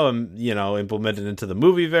Mario and implemented into the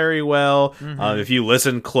movie very well. If you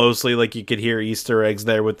listen closely, like you could hear Easter eggs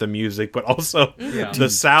there with the music, but also the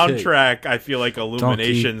soundtrack. I feel like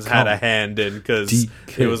Illuminations had a hand in because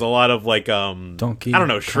it was a lot of like I don't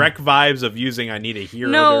know, Shrek vibes of using "I Need a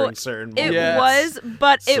Hero" during certain it moments. was,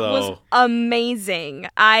 but it was So- amazing.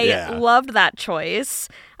 I loved that choice.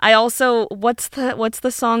 I also what's the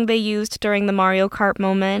song they used during the Mario Kart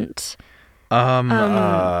moment?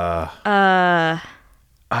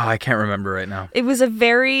 I can't remember right now. It was a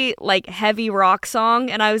very like heavy rock song,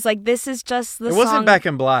 and I was like, this is just the It song. wasn't Back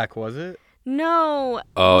in Black, was it? No.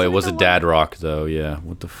 Oh, Wasn't it was the a one- dad rock though. Yeah.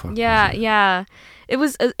 What the fuck? Yeah, was it? yeah. It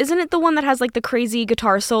was. Isn't it the one that has like the crazy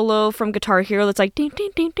guitar solo from Guitar Hero? That's like ding ding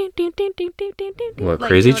ding ding ding ding ding ding ding ding. What, like,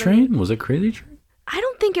 Crazy you know what I mean? Train? Was it Crazy Train? I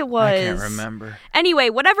don't think it was. I can't remember. Anyway,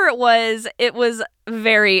 whatever it was a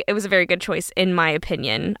very good choice in my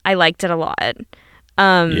opinion. I liked it a lot.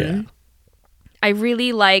 Yeah. I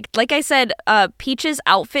really liked, like I said, Peach's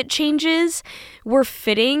outfit changes were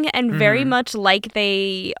fitting and very much like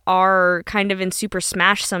they are kind of in Super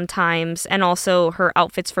Smash sometimes, and also her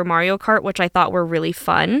outfits for Mario Kart, which I thought were really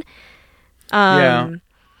fun.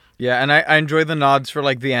 Yeah, and I enjoy the nods for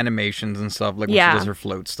like the animations and stuff, like when Yeah. she does her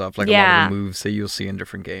float stuff, like a lot Yeah. of the moves that you'll see in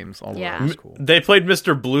different games. All of Yeah. that was cool. They played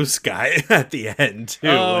Mr. Blue Sky at the end too.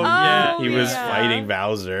 Oh, when yeah. he was yeah. fighting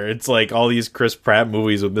Bowser. It's like all these Chris Pratt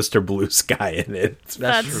movies with Mr. Blue Sky in it.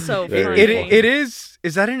 That's so Very funny. It is.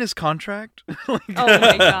 Is that in his contract? Like, Oh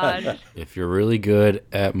my god. If you're really good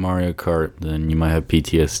at Mario Kart, then you might have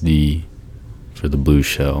PTSD for the blue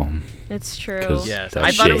shell. It's true. 'Cause Yes, that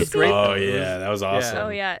I thought it was shit- great. Oh yeah, that was awesome. Oh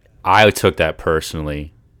yeah. I took that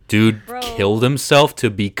personally. Dude Bro. killed himself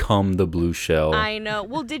to become the blue shell. I know.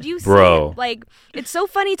 Well, did you see Bro. like it's so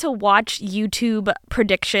funny to watch YouTube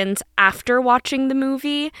predictions after watching the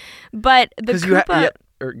movie, but the 'cause Koopa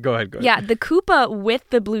go ahead. Yeah, the Koopa with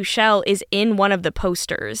the blue shell is in one of the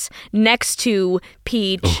posters next to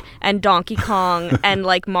Peach and Donkey Kong and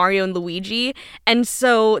like Mario and Luigi. And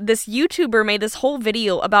so this YouTuber made this whole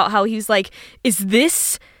video about how he's like, is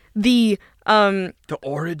this the The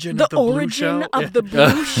origin the of the blue origin shell? of the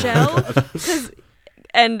blue shell? 'Cause-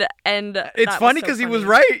 and It's funny because he was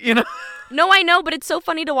right, you know? No, I know, but it's so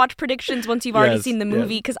funny to watch predictions once you've already Yes, seen the yes.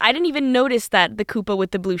 movie, because I didn't even notice that the Koopa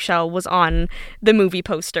with the blue shell was on the movie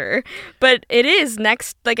poster. But it is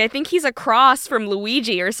next, like, I think he's across from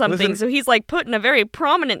Luigi or something, Listen- so he's, like, put in a very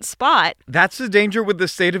prominent spot. That's the danger with the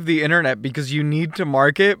state of the internet, because you need to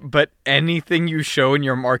market, but anything you show in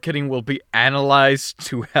your marketing will be analyzed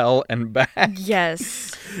to hell and back.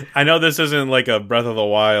 Yes. I know this isn't like a Breath of the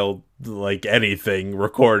Wild like anything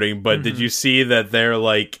recording, but did you see that they're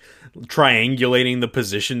like triangulating the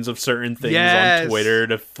positions of certain things Yes. on Twitter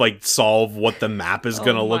to like solve what the map is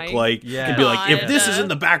gonna look my like? Yeah. And be like, if this God. is in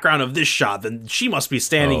the background of this shot, then she must be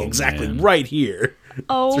standing Oh, exactly man. right here.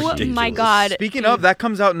 Oh, ridiculous. my God. Speaking of, that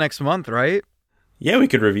comes out next month, right? Yeah, we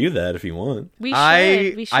could review that if you want. We should.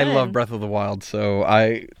 I we love should. Breath of the Wild, so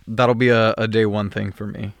that'll be a day one thing for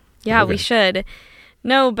me. Yeah, we should.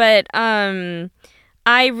 No, but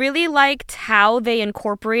I really liked how they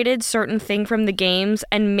incorporated certain thing from the games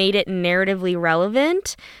and made it narratively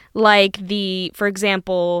relevant. Like for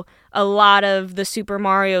example, a lot of the Super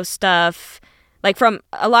Mario stuff, like from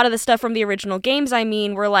a lot of the stuff from the original games, I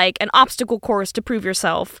mean, were like an obstacle course to prove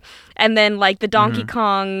yourself. And then like the Donkey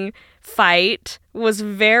Kong fight was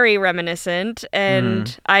very reminiscent,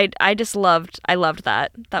 and I loved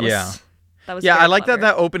that. That was Yeah. That was Yeah, very I like clever.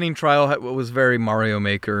 that opening trial was very Mario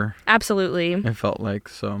Maker, Absolutely. it felt like,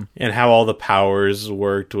 so. And how all the powers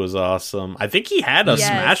worked was awesome. I think he had a Yes.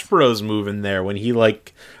 Smash Bros move in there when he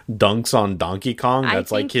like dunks on Donkey Kong. I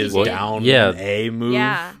That's like think he his did. down Yeah. A move.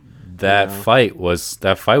 Yeah. That fight was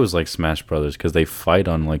like Smash Brothers because they fight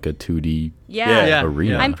on like a 2D Yeah. Yeah.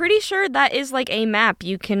 arena. I'm pretty sure that is like a map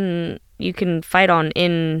you can fight on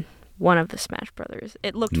in one of the Smash Brothers.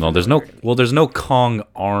 It looked No, there's familiar to me. there's no Kong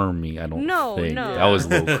army. I don't No, think no. that was a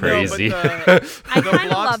little crazy. I The kind of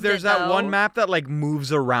blocks, loved there's it, that though. one map that like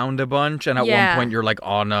moves around a bunch, and at Yeah. one point you're like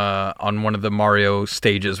on one of the Mario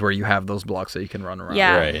stages where you have those blocks that you can run around.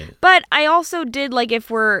 Yeah. Right. But I also did like if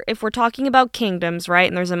we're talking about kingdoms, right?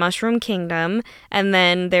 And there's a Mushroom Kingdom and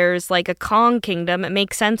then there's like a Kong Kingdom, it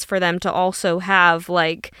makes sense for them to also have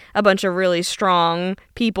like a bunch of really strong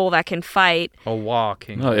people that can fight. A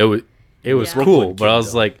walking. No, it was Yeah. cool, Brooklyn but I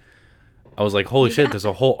was Kingdom. like, holy shit! There's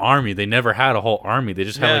a whole army. They never had a whole army. They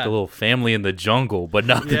just had like Yeah. a little family in the jungle, but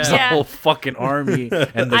now there's a Yeah. whole fucking army,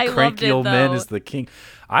 and the I loved cranky it, old man though. is the king.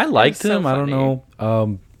 I liked so him. I don't funny.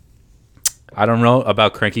 know. I don't know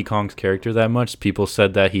about Cranky Kong's character that much. People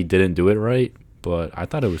said that he didn't do it right, but I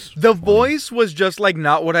thought it was. The voice was just like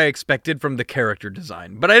not what I expected from the character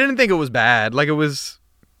design, but I didn't think it was bad. Like it was,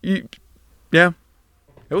 yeah,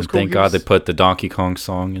 it was cool. Thank He God was- they put the Donkey Kong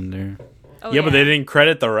song in there. Oh, Yeah, but they didn't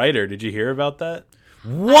credit the writer. Did you hear about that?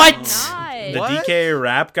 What? The Not. What? DK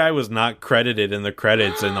rap guy was not credited in the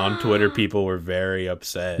credits, and on Twitter people were very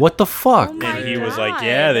upset. What the fuck? Oh my And he was like, God.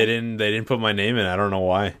 "Yeah, they didn't put my name in. I don't know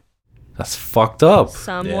why." That's fucked up.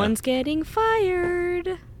 Someone's getting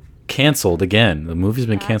fired. Canceled again. The movie's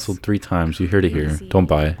been That's canceled 3 times. You heard it here. crazy. Don't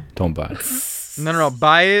buy it. Don't buy it. No,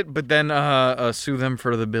 buy it, but then sue them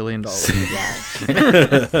for the $1 billion. Yes.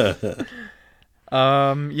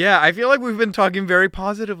 Yeah, I feel like we've been talking very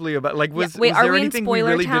positively about was Wait, are there we in anything we spoiler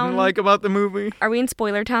really town? didn't like about the movie? Are we in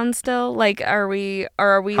spoiler town still? Like, are we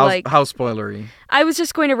How spoilery? I was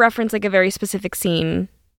just going to reference like a very specific scene.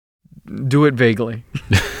 Do it vaguely.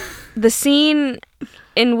 The scene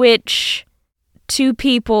in which two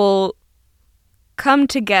people come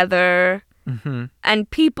together and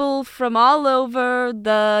people from all over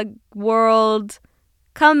the world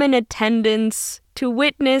come in attendance to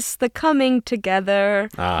witness the coming together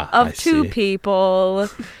of two people.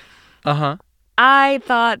 Uh-huh. I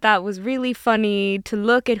thought that was really funny to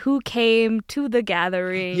look at who came to the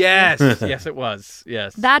gathering. Yes. Yes, it was.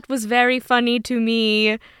 Yes. That was very funny to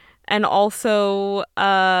me. And also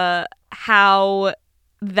how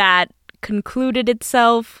that concluded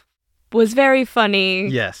itself was very funny.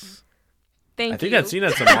 Yes. Thank you. I think I've seen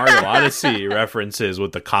some Mario Odyssey references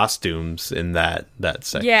with the costumes in that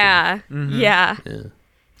section. Yeah. Yeah.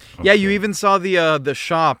 Yeah, you even saw the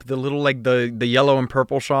shop, the little the yellow and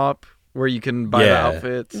purple shop where you can buy the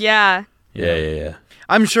outfits. Yeah. Yeah.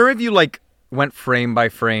 I'm sure if you went frame by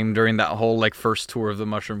frame during that whole first tour of the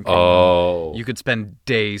Mushroom Kingdom, you could spend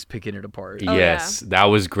days picking it apart. Oh, yes, that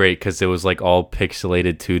was great because it was all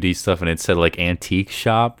pixelated 2D stuff, and it said antique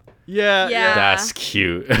shop. Yeah. That's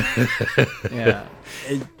cute. Yeah.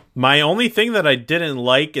 My only thing that I didn't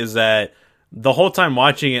like is that the whole time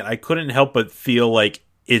watching it, I couldn't help but feel like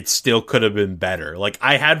it still could have been better.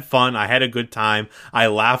 I had fun. I had a good time. I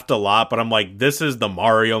laughed a lot, but I'm like, this is the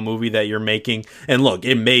Mario movie that you're making. And look,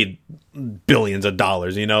 it made billions of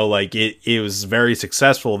dollars, it was very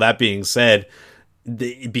successful. That being said,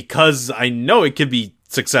 because I know it could be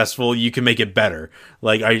successful, you can make it better.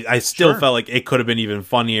 I still felt like it could have been even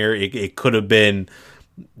funnier. It could have been,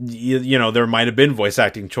 there might have been voice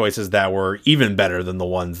acting choices that were even better than the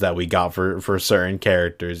ones that we got for certain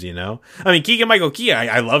characters, I mean, Keegan-Michael Key,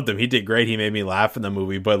 I loved him. He did great. He made me laugh in the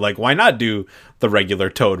movie, but why not do the regular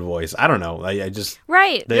Toad voice? I don't know. I just...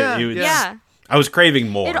 Right. Yeah. I was craving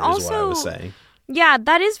more, It is what I also- was saying. Yeah,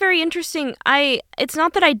 that is very interesting. It's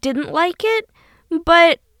not that I didn't like it,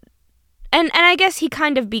 but and I guess he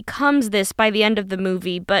kind of becomes this by the end of the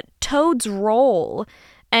movie, but Toad's role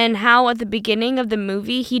and how at the beginning of the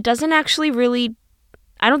movie he doesn't actually really,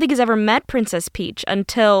 I don't think he's ever met Princess Peach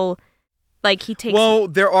until he takes. Well,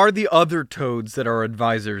 there are the other Toads that are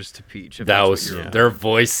advisors to Peach. If That that's was what you're- their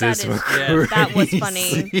voices were crazy. That was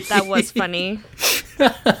funny. That was funny.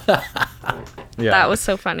 Yeah. That was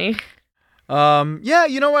so funny. Yeah,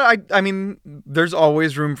 you know what? I mean, there's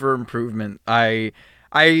always room for improvement. I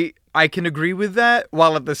can agree with that,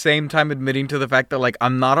 while at the same time admitting to the fact that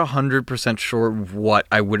I'm not 100% sure what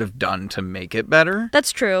I would have done to make it better.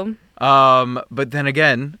 That's true. But then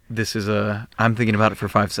again, I'm thinking about it for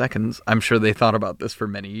 5 seconds. I'm sure they thought about this for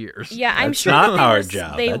many years. Yeah, I'm That's sure not that they our were-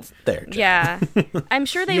 job. they- That's their job. Yeah, I'm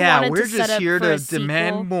sure they Yeah, wanted we're to set just up here for to a sequel.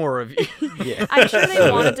 demand more of you. I'm sure they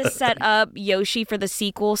wanted to set up Yoshi for the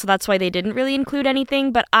sequel, so that's why they didn't really include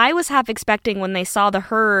anything. But I was half expecting when they saw the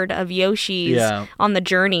herd of Yoshis on the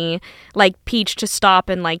journey, Peach to stop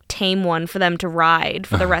and tame one for them to ride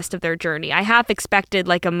for the rest of their journey. I half expected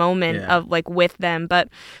a moment of with them, but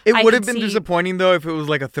It I would could have been see disappointing though if it was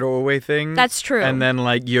a throwaway thing. That's true. And then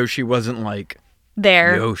Yoshi wasn't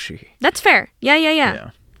there. Yoshi. That's fair.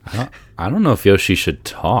 Yeah. I don't know if Yoshi should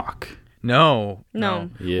talk. No.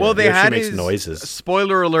 Yeah. Well, they Yoshi had makes his noises.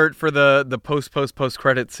 spoiler alert for the post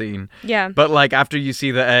credit scene. Yeah. But after you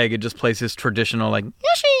see the egg, it just plays his traditional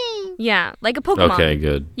Yoshi. Yeah, like a Pokemon. Okay,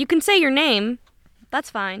 good. You can say your name. That's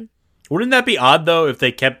fine. Wouldn't that be odd, though, if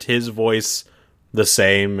they kept his voice the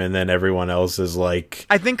same and then everyone else is I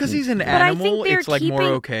think because he's an But animal, I think they're it's keeping, more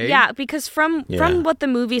okay. Yeah, because from Yeah. what the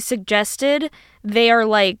movie suggested, they are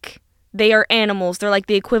animals. They're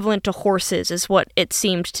the equivalent to horses, is what it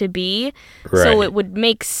seemed to be. Right. So it would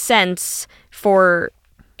make sense for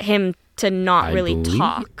him to not really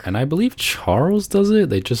talk. And I believe Charles does it.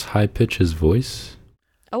 They just high pitch his voice.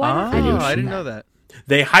 Oh, I don't know. I didn't know that.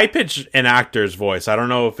 They high pitch an actor's voice. I don't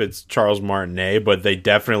know if it's Charles Martinet, but they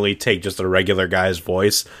definitely take just a regular guy's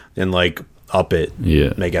voice and up it,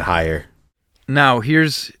 make it higher. Now,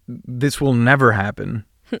 this will never happen,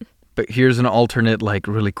 but here's an alternate,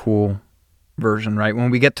 really cool version, right? When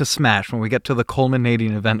we get to Smash, when we get to the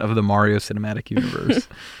culminating event of the Mario Cinematic Universe,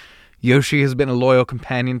 Yoshi has been a loyal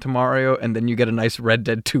companion to Mario, and then you get a nice Red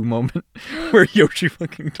Dead 2 moment where Yoshi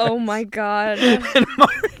fucking dies. Oh my god. And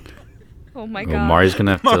Oh my Well, god. Mario's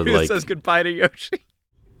gonna have Mario to says goodbye to Yoshi.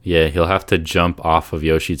 yeah, he'll have to jump off of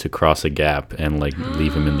Yoshi to cross a gap and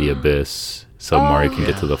leave him in the abyss. so Mario can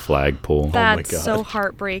get to the flagpole. That's God. so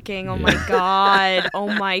heartbreaking. Oh my god. Oh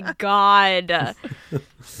my god. And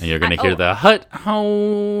you're gonna hear the hut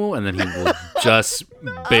ho, and then he will just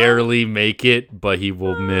barely make it, but he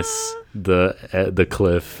will miss the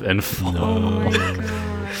cliff and fall. Oh my god.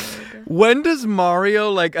 When does Mario,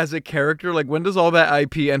 like, as a character, like, when does all that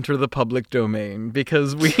IP enter the public domain?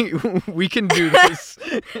 Because we can do this.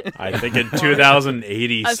 I think in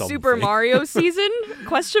 2080 A something. Super Mario season?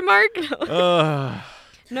 Question mark?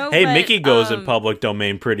 No, Hey, but, Mickey goes in public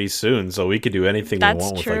domain pretty soon, so we could do anything we That's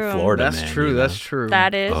want with true. like Florida That's Man. true. you know? That's true.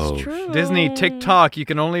 That is Oh, true. Disney, TikTok, you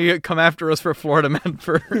can only come after us for Florida Man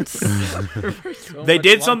first. They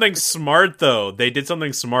did something smart though. They did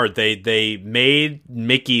something smart. They made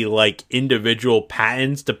Mickey like individual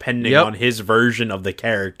patents depending Yep. on his version of the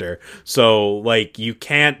character. So like you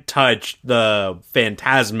can't touch the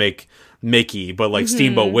Phantasmic Mickey, but like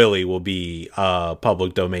Steamboat Willie will be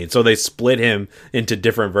public domain. So they split him into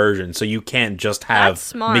different versions. So you can't just have That's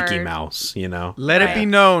smart. Mickey Mouse, you know. Let it be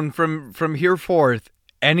known from here forth,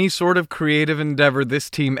 any sort of creative endeavor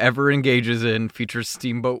this team ever engages in features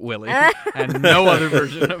Steamboat Willie and no other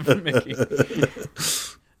version of Mickey.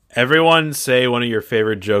 Everyone say one of your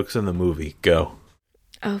favorite jokes in the movie. Go.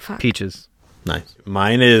 Oh, fuck. Peaches. Nice.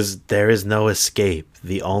 Mine is there is no escape.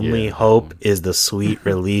 The only hope is the sweet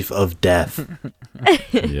relief of death.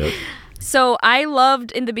 Yep. So I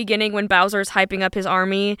loved in the beginning when Bowser's hyping up his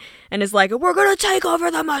army and is like, we're gonna take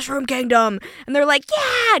over the Mushroom Kingdom. And they're like,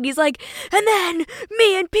 yeah. And he's like, and then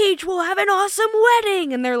me and Peach will have an awesome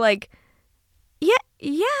wedding. And they're like,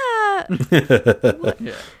 yeah.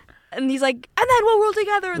 And he's like, and then we'll rule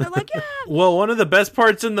together. And they're like, yeah. Well, one of the best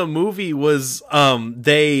parts in the movie was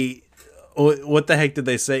what the heck did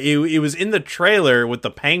they say? It was in the trailer with the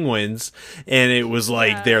penguins, and it was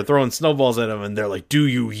like they're throwing snowballs at them, and they're like, "Do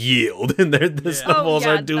you yield?" And the snowballs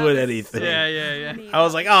aren't doing anything. Yeah. I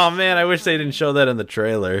was like, "Oh man, I wish they didn't show that in the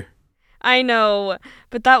trailer." I know,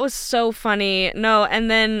 but that was so funny. No, and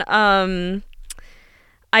then I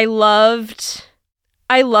loved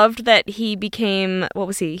that he became, what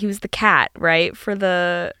was he? He was the cat, right? For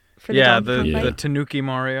the Donkey Kong the fight? Tanuki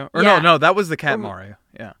Mario. Or Yeah. no, that was the cat Mario.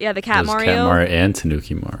 Yeah. Yeah, the cat There's Mario. Cat Mario and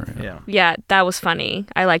Tanuki Mario. Yeah. Yeah, that was funny.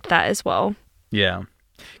 I liked that as well. Yeah.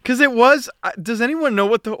 Because it was, does anyone know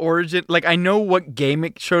what the origin, like, I know what game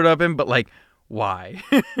it showed up in, but, like, why?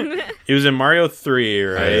 It was in Mario 3,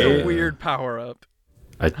 right? It's a weird power-up.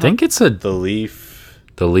 I think it's The leaf.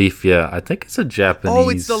 the leaf. Yeah, I think it's a Japanese. Oh,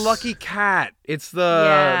 it's the lucky cat. It's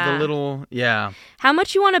the little, How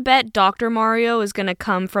much you want to bet Dr. Mario is going to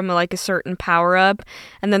come from like a certain power-up,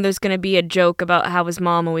 and then there's going to be a joke about how his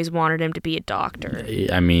mom always wanted him to be a doctor.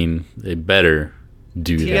 I mean, they better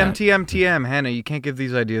do that. TM, Hannah, you can't give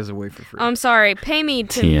these ideas away for free. I'm sorry. Pay me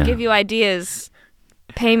to Yeah. give you ideas.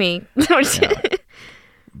 Pay me.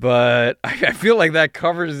 But I feel like that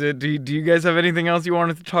covers it. Do you guys have anything else you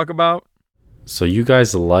wanted to talk about? So you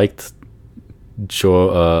guys liked Seth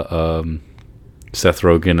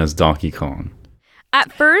Rogen as Donkey Kong.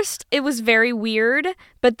 At first, it was very weird,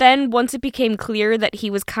 but then once it became clear that he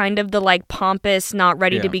was kind of the like pompous, not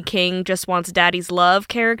ready to Yeah. be king, just wants daddy's love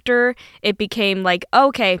character, it became like,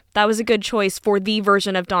 okay, that was a good choice for the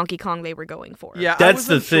version of Donkey Kong they were going for. Yeah, That's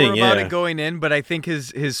I wasn't the thing, sure about yeah. it going in, but I think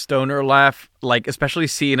his stoner laugh, like especially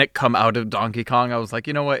seeing it come out of Donkey Kong, I was like,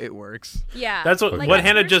 you know what, it works. Yeah. That's what Like, what at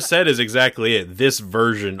Hannah first- just said is exactly it. This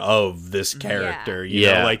version of this character, you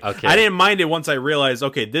know, Yeah, like okay. I didn't mind it once I realized,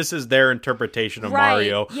 okay, this is their interpretation of Right,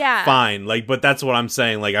 Mario. yeah. Fine, like, but that's what I'm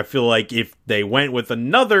saying. Like, I feel like if they went with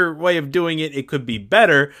another way of doing it, it could be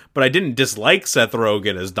better. But I didn't dislike Seth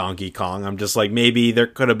Rogen as Donkey Kong. I'm just like, maybe there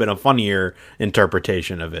could have been a funnier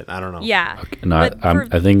interpretation of it. I don't know. Yeah. And But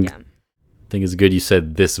I think yeah. it's good you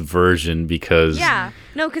said this version because Yeah.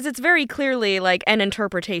 No, because it's very clearly like an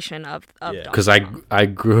interpretation of Yeah. Donkey because Kong. I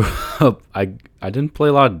grew up I didn't play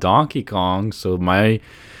a lot of Donkey Kong, so my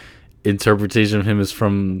interpretation of him is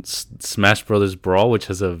from Smash Brothers Brawl, which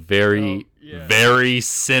has a very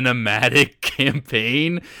cinematic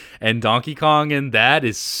campaign, and Donkey Kong in that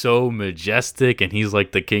is so majestic, and he's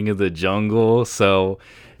like the king of the jungle, so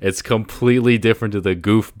it's completely different to the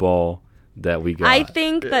goofball that we got. I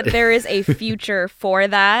think that there is a future for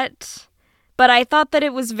that, but I thought that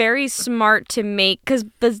it was very smart to make, because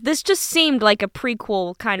this just seemed like a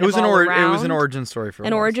prequel kind It was of an all it was an around. origin story for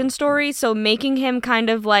An once. origin story, so making him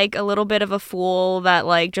kind of like a little bit of a fool that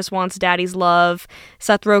like just wants daddy's love.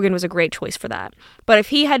 Seth Rogen was a great choice for that. But if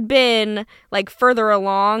he had been like further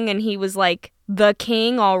along and he was like the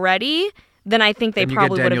king already, then I think they Then you get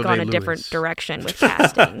probably would have Daniel gone a Day-Lewis. different direction with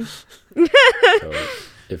casting. So,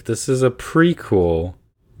 if this is a prequel,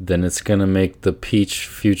 then it's gonna make the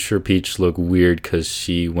future Peach look weird because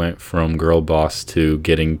she went from girl boss to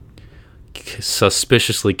getting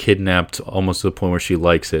suspiciously kidnapped almost to the point where she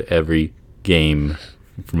likes it every game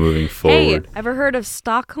moving forward. Hey, ever heard of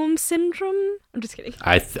Stockholm Syndrome? I'm just kidding.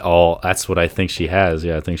 That's what I think she has.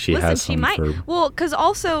 Yeah, I think she has she some might. for... Well, because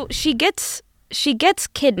also she gets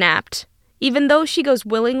kidnapped. Even though she goes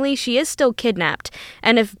willingly, she is still kidnapped.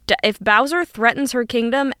 And if Bowser threatens her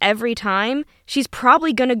kingdom every time, she's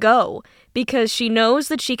probably gonna go because she knows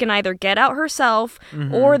that she can either get out herself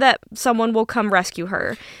or that someone will come rescue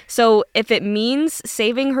her. So if it means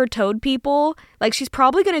saving her toad people, like she's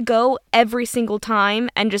probably gonna go every single time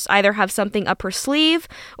and just either have something up her sleeve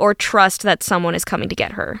or trust that someone is coming to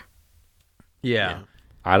get her. Yeah.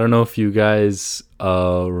 I don't know if you guys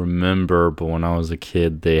remember, but when I was a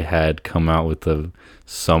kid, they had come out with a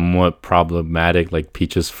somewhat problematic, like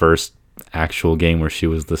Peach's first actual game where she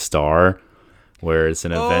was the star, where it's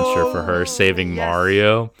an adventure for her saving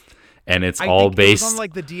Mario, and it's all based it was on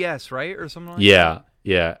like the DS, right, or something like that.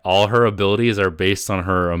 Yeah. All her abilities are based on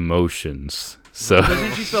her emotions. So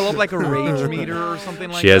doesn't she fill up like a rage meter or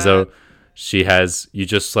something like that? You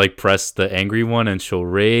just like press the angry one and she'll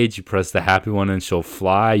rage. You press the happy one and she'll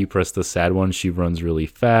fly. You press the sad one, she runs really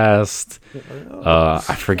fast.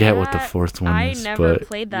 I forget what the fourth one is. I never but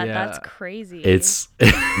played that. That's crazy. It's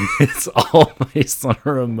it's all based on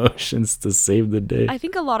her emotions to save the day. I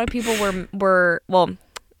think a lot of people were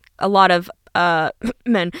a lot of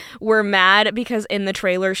men were mad because in the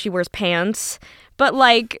trailer she wears pants. But,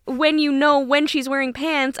 like, when she's wearing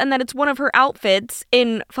pants and that it's one of her outfits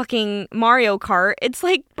in fucking Mario Kart, it's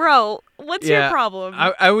like, bro, what's your problem?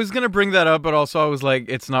 I was going to bring that up, but also I was like,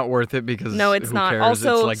 it's not worth it because no, it's who not. cares?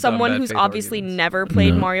 Also, it's like someone who's obviously arguments. never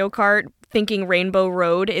played Mario Kart thinking Rainbow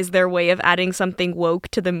Road is their way of adding something woke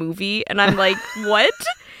to the movie. And I'm like, what?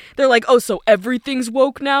 They're like, oh, so everything's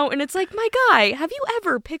woke now? And it's like, my guy, have you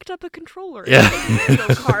ever picked up a controller and played Mario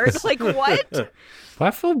Kart? Like, what? Well,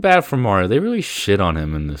 I feel bad for Mario. They really shit on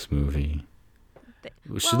him in this movie.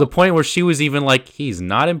 To the point where she was even like, he's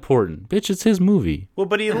not important. Bitch, it's his movie. Well,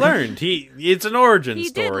 but he learned. It's an origin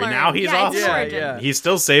story. Now he's awesome. Yeah. He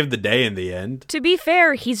still saved the day in the end. To be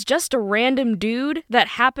fair, he's just a random dude that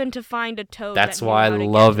happened to find a toad. That's why I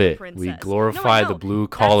love it. We glorify the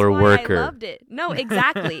blue-collar worker. I loved it. No,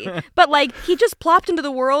 exactly. But, like, he just plopped into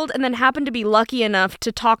the world and then happened to be lucky enough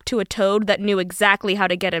to talk to a toad that knew exactly how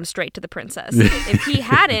to get him straight to the princess. If he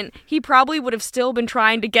hadn't, he probably would have still been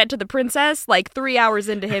trying to get to the princess, like, 3 hours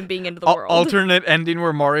into him being into the world. Alternate ending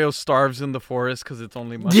where Mario starves in the forest because it's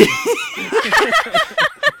only money.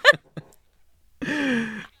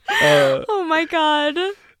 Oh my god.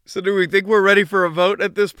 So do we think we're ready for a vote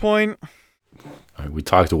at this point? We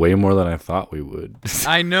talked way more than I thought we would.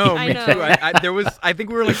 I know, I me know. too. I think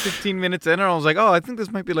we were like 15 minutes in, and I was like, oh, I think this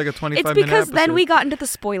might be like a 25-minute It's because episode. then we got into the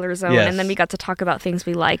spoiler zone, and then we got to talk about things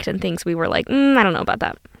we liked and things we were like, I don't know about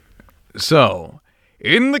that. So,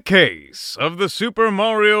 in the case of the Super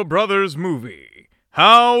Mario Brothers movie,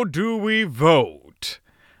 how do we vote?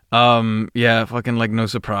 Yeah, fucking like no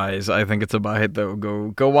surprise. I think it's a buy it though.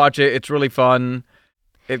 Go watch it. It's really fun.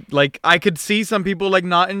 It, like, I could see some people like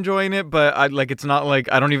not enjoying it, but it's not like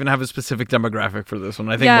I don't even have a specific demographic for this one.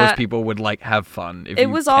 I think most people would like have fun. It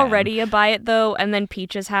was already a buy it though, and then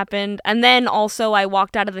Peaches happened, and then also I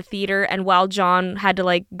walked out of the theater, and while John had to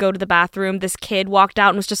like go to the bathroom, this kid walked out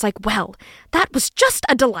and was just like, "Well, that was just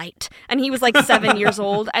a delight," and he was like 7 years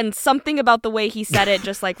old, and something about the way he said it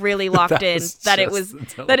just like really locked in that it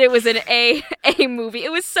was an A movie.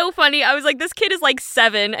 It was so funny. I was like, this kid is like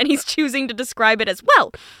 7, and he's choosing to describe it as,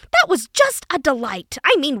 well, that was just a delight.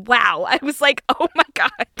 I mean, wow. I was like, oh my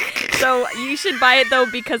god. So you should buy it though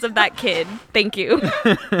because of that kid. Thank you.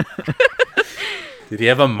 Did he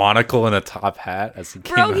have a monocle and a top hat as he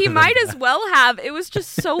came Bro, out he of might the as well have. It was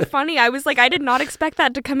just so funny. I was like, I did not expect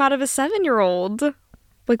that to come out of a 7-year-old.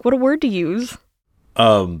 Like, what a word to use.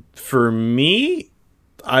 For me,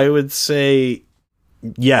 I would say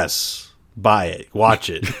yes. Buy it. Watch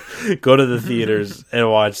it. Go to the theaters and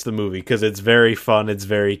watch the movie because it's very fun. It's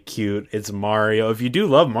very cute. It's Mario. If you do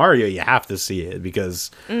love Mario, you have to see it because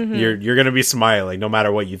you're gonna be smiling no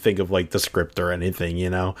matter what you think of like the script or anything. You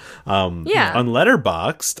know. On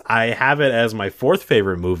Letterboxd, I have it as my 4th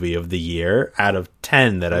favorite movie of the year out of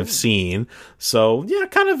 10 that I've seen. So yeah,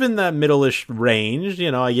 kind of in that middle-ish range.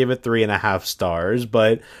 You know, I gave it 3.5 stars,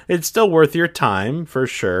 but it's still worth your time for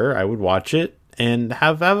sure. I would watch it. And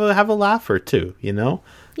have a laugh or two, you know?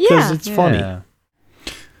 Because it's funny.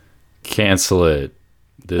 Cancel it.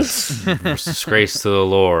 This disgrace to the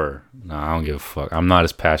lore. No, I don't give a fuck. I'm not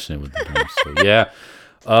as passionate with the game. So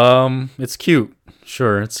yeah. It's cute.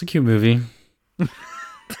 Sure, it's a cute movie.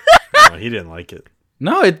 No, he didn't like it.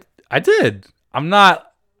 No, I did. I'm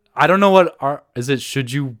not. I don't know what is it.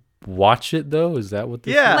 Should you watch it though? Is that what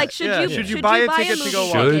this Yeah. is? Like, should you buy a buy ticket a to movie go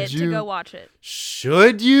watch it? ticket Should to you? go watch it?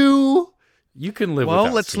 Should you? You can live Well,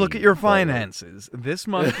 without let's look at seeing your it, but- finances. This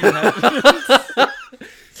month you have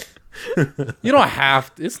You don't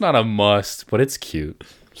have to. It's not a must, but it's cute.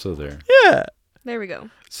 So there. Yeah. There we go.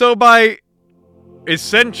 So by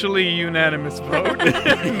essentially unanimous vote,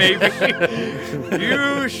 maybe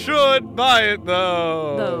you should buy it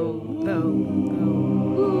though.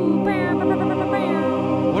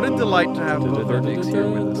 What a delight to have both our dicks here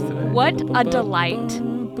with us today. What a delight.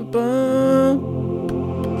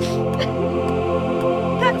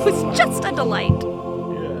 That was just a delight.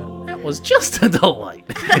 That was just a delight.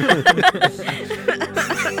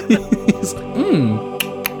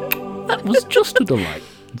 That was just a delight.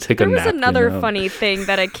 Take There a was napkin another out. funny thing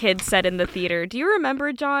that a kid said in the theater. Do you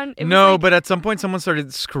remember, John? It was No, like- but at some point someone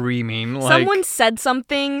started screaming. Like, someone said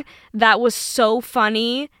something that was so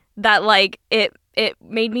funny that like it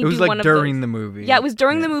made me it was do like one of during those. the movie. Yeah, it was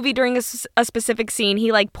during the movie, during a specific scene.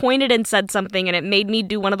 He like pointed and said something, and it made me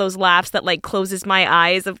do one of those laughs that like closes my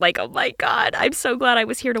eyes of like, oh my god, I'm so glad I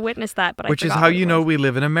was here to witness that. But Which I is forgot how what it you know was. we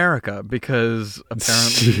live in America, because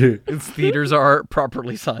apparently theaters are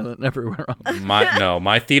properly silent everywhere else.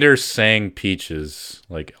 My theater sang Peaches,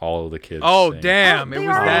 like all of the kids. Oh, sang. damn. Oh, It they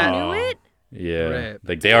was already that. knew it. Yeah, Rip.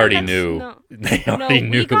 like they already That's- knew. no. They No, already knew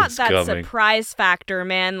we it got was that coming. surprise factor,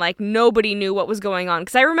 man. Like nobody knew what was going on.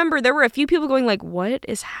 Because I remember there were a few people going like, "What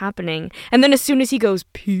is happening?" And then as soon as he goes,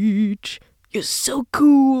 "Peach, you're so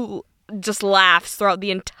cool," just laughs throughout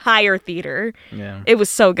the entire theater. Yeah. It was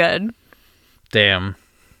so good. Damn.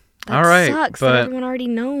 That All right, sucks that but- everyone already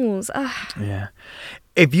knows. Ugh. Yeah.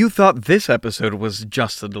 If you thought this episode was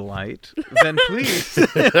just a delight, then please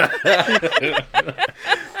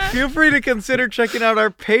feel free to consider checking out our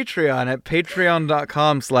Patreon at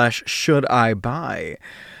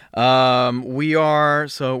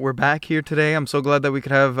patreon.com/shouldIbuy. We're back here today. I'm so glad that we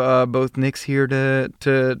could have both Nicks here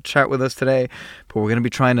to chat with us today. But we're going to be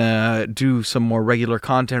trying to do some more regular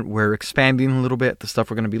content. We're expanding a little bit the stuff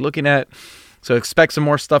we're going to be looking at. So expect some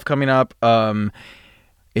more stuff coming up.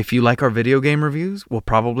 If you like our video game reviews, we'll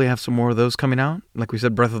probably have some more of those coming out. Like we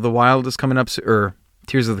said, Breath of the Wild is coming up, or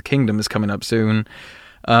Tears of the Kingdom is coming up soon.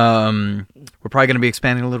 We're probably going to be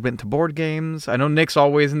expanding a little bit into board games. I know Nick's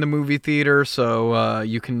always in the movie theater, so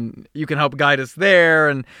you can help guide us there.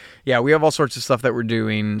 And yeah, we have all sorts of stuff that we're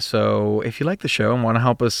doing. So if you like the show and want to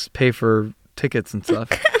help us pay for tickets and stuff,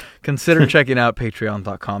 consider checking out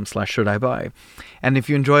patreon.com/shouldIbuy. And if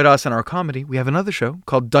you enjoyed us and our comedy, we have another show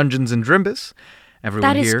called Dungeons and Drimbus.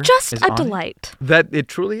 Everyone That is here just is a on it. delight. That it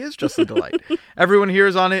truly is just a delight. Everyone here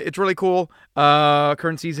is on it. It's really cool.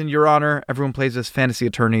 Current season, Your Honor. Everyone plays as fantasy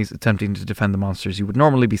attorneys attempting to defend the monsters you would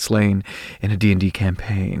normally be slain in a D&D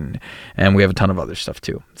campaign. And we have a ton of other stuff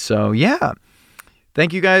too. So yeah,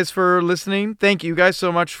 thank you guys for listening. Thank you guys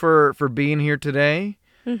so much for being here today.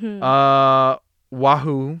 Wahoo.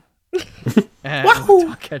 And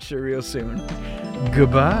I'll catch you real soon.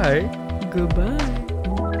 Goodbye. Goodbye.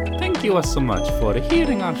 Thank you so much for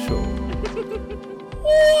hearing our show.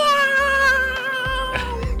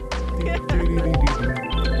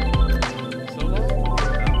 So long.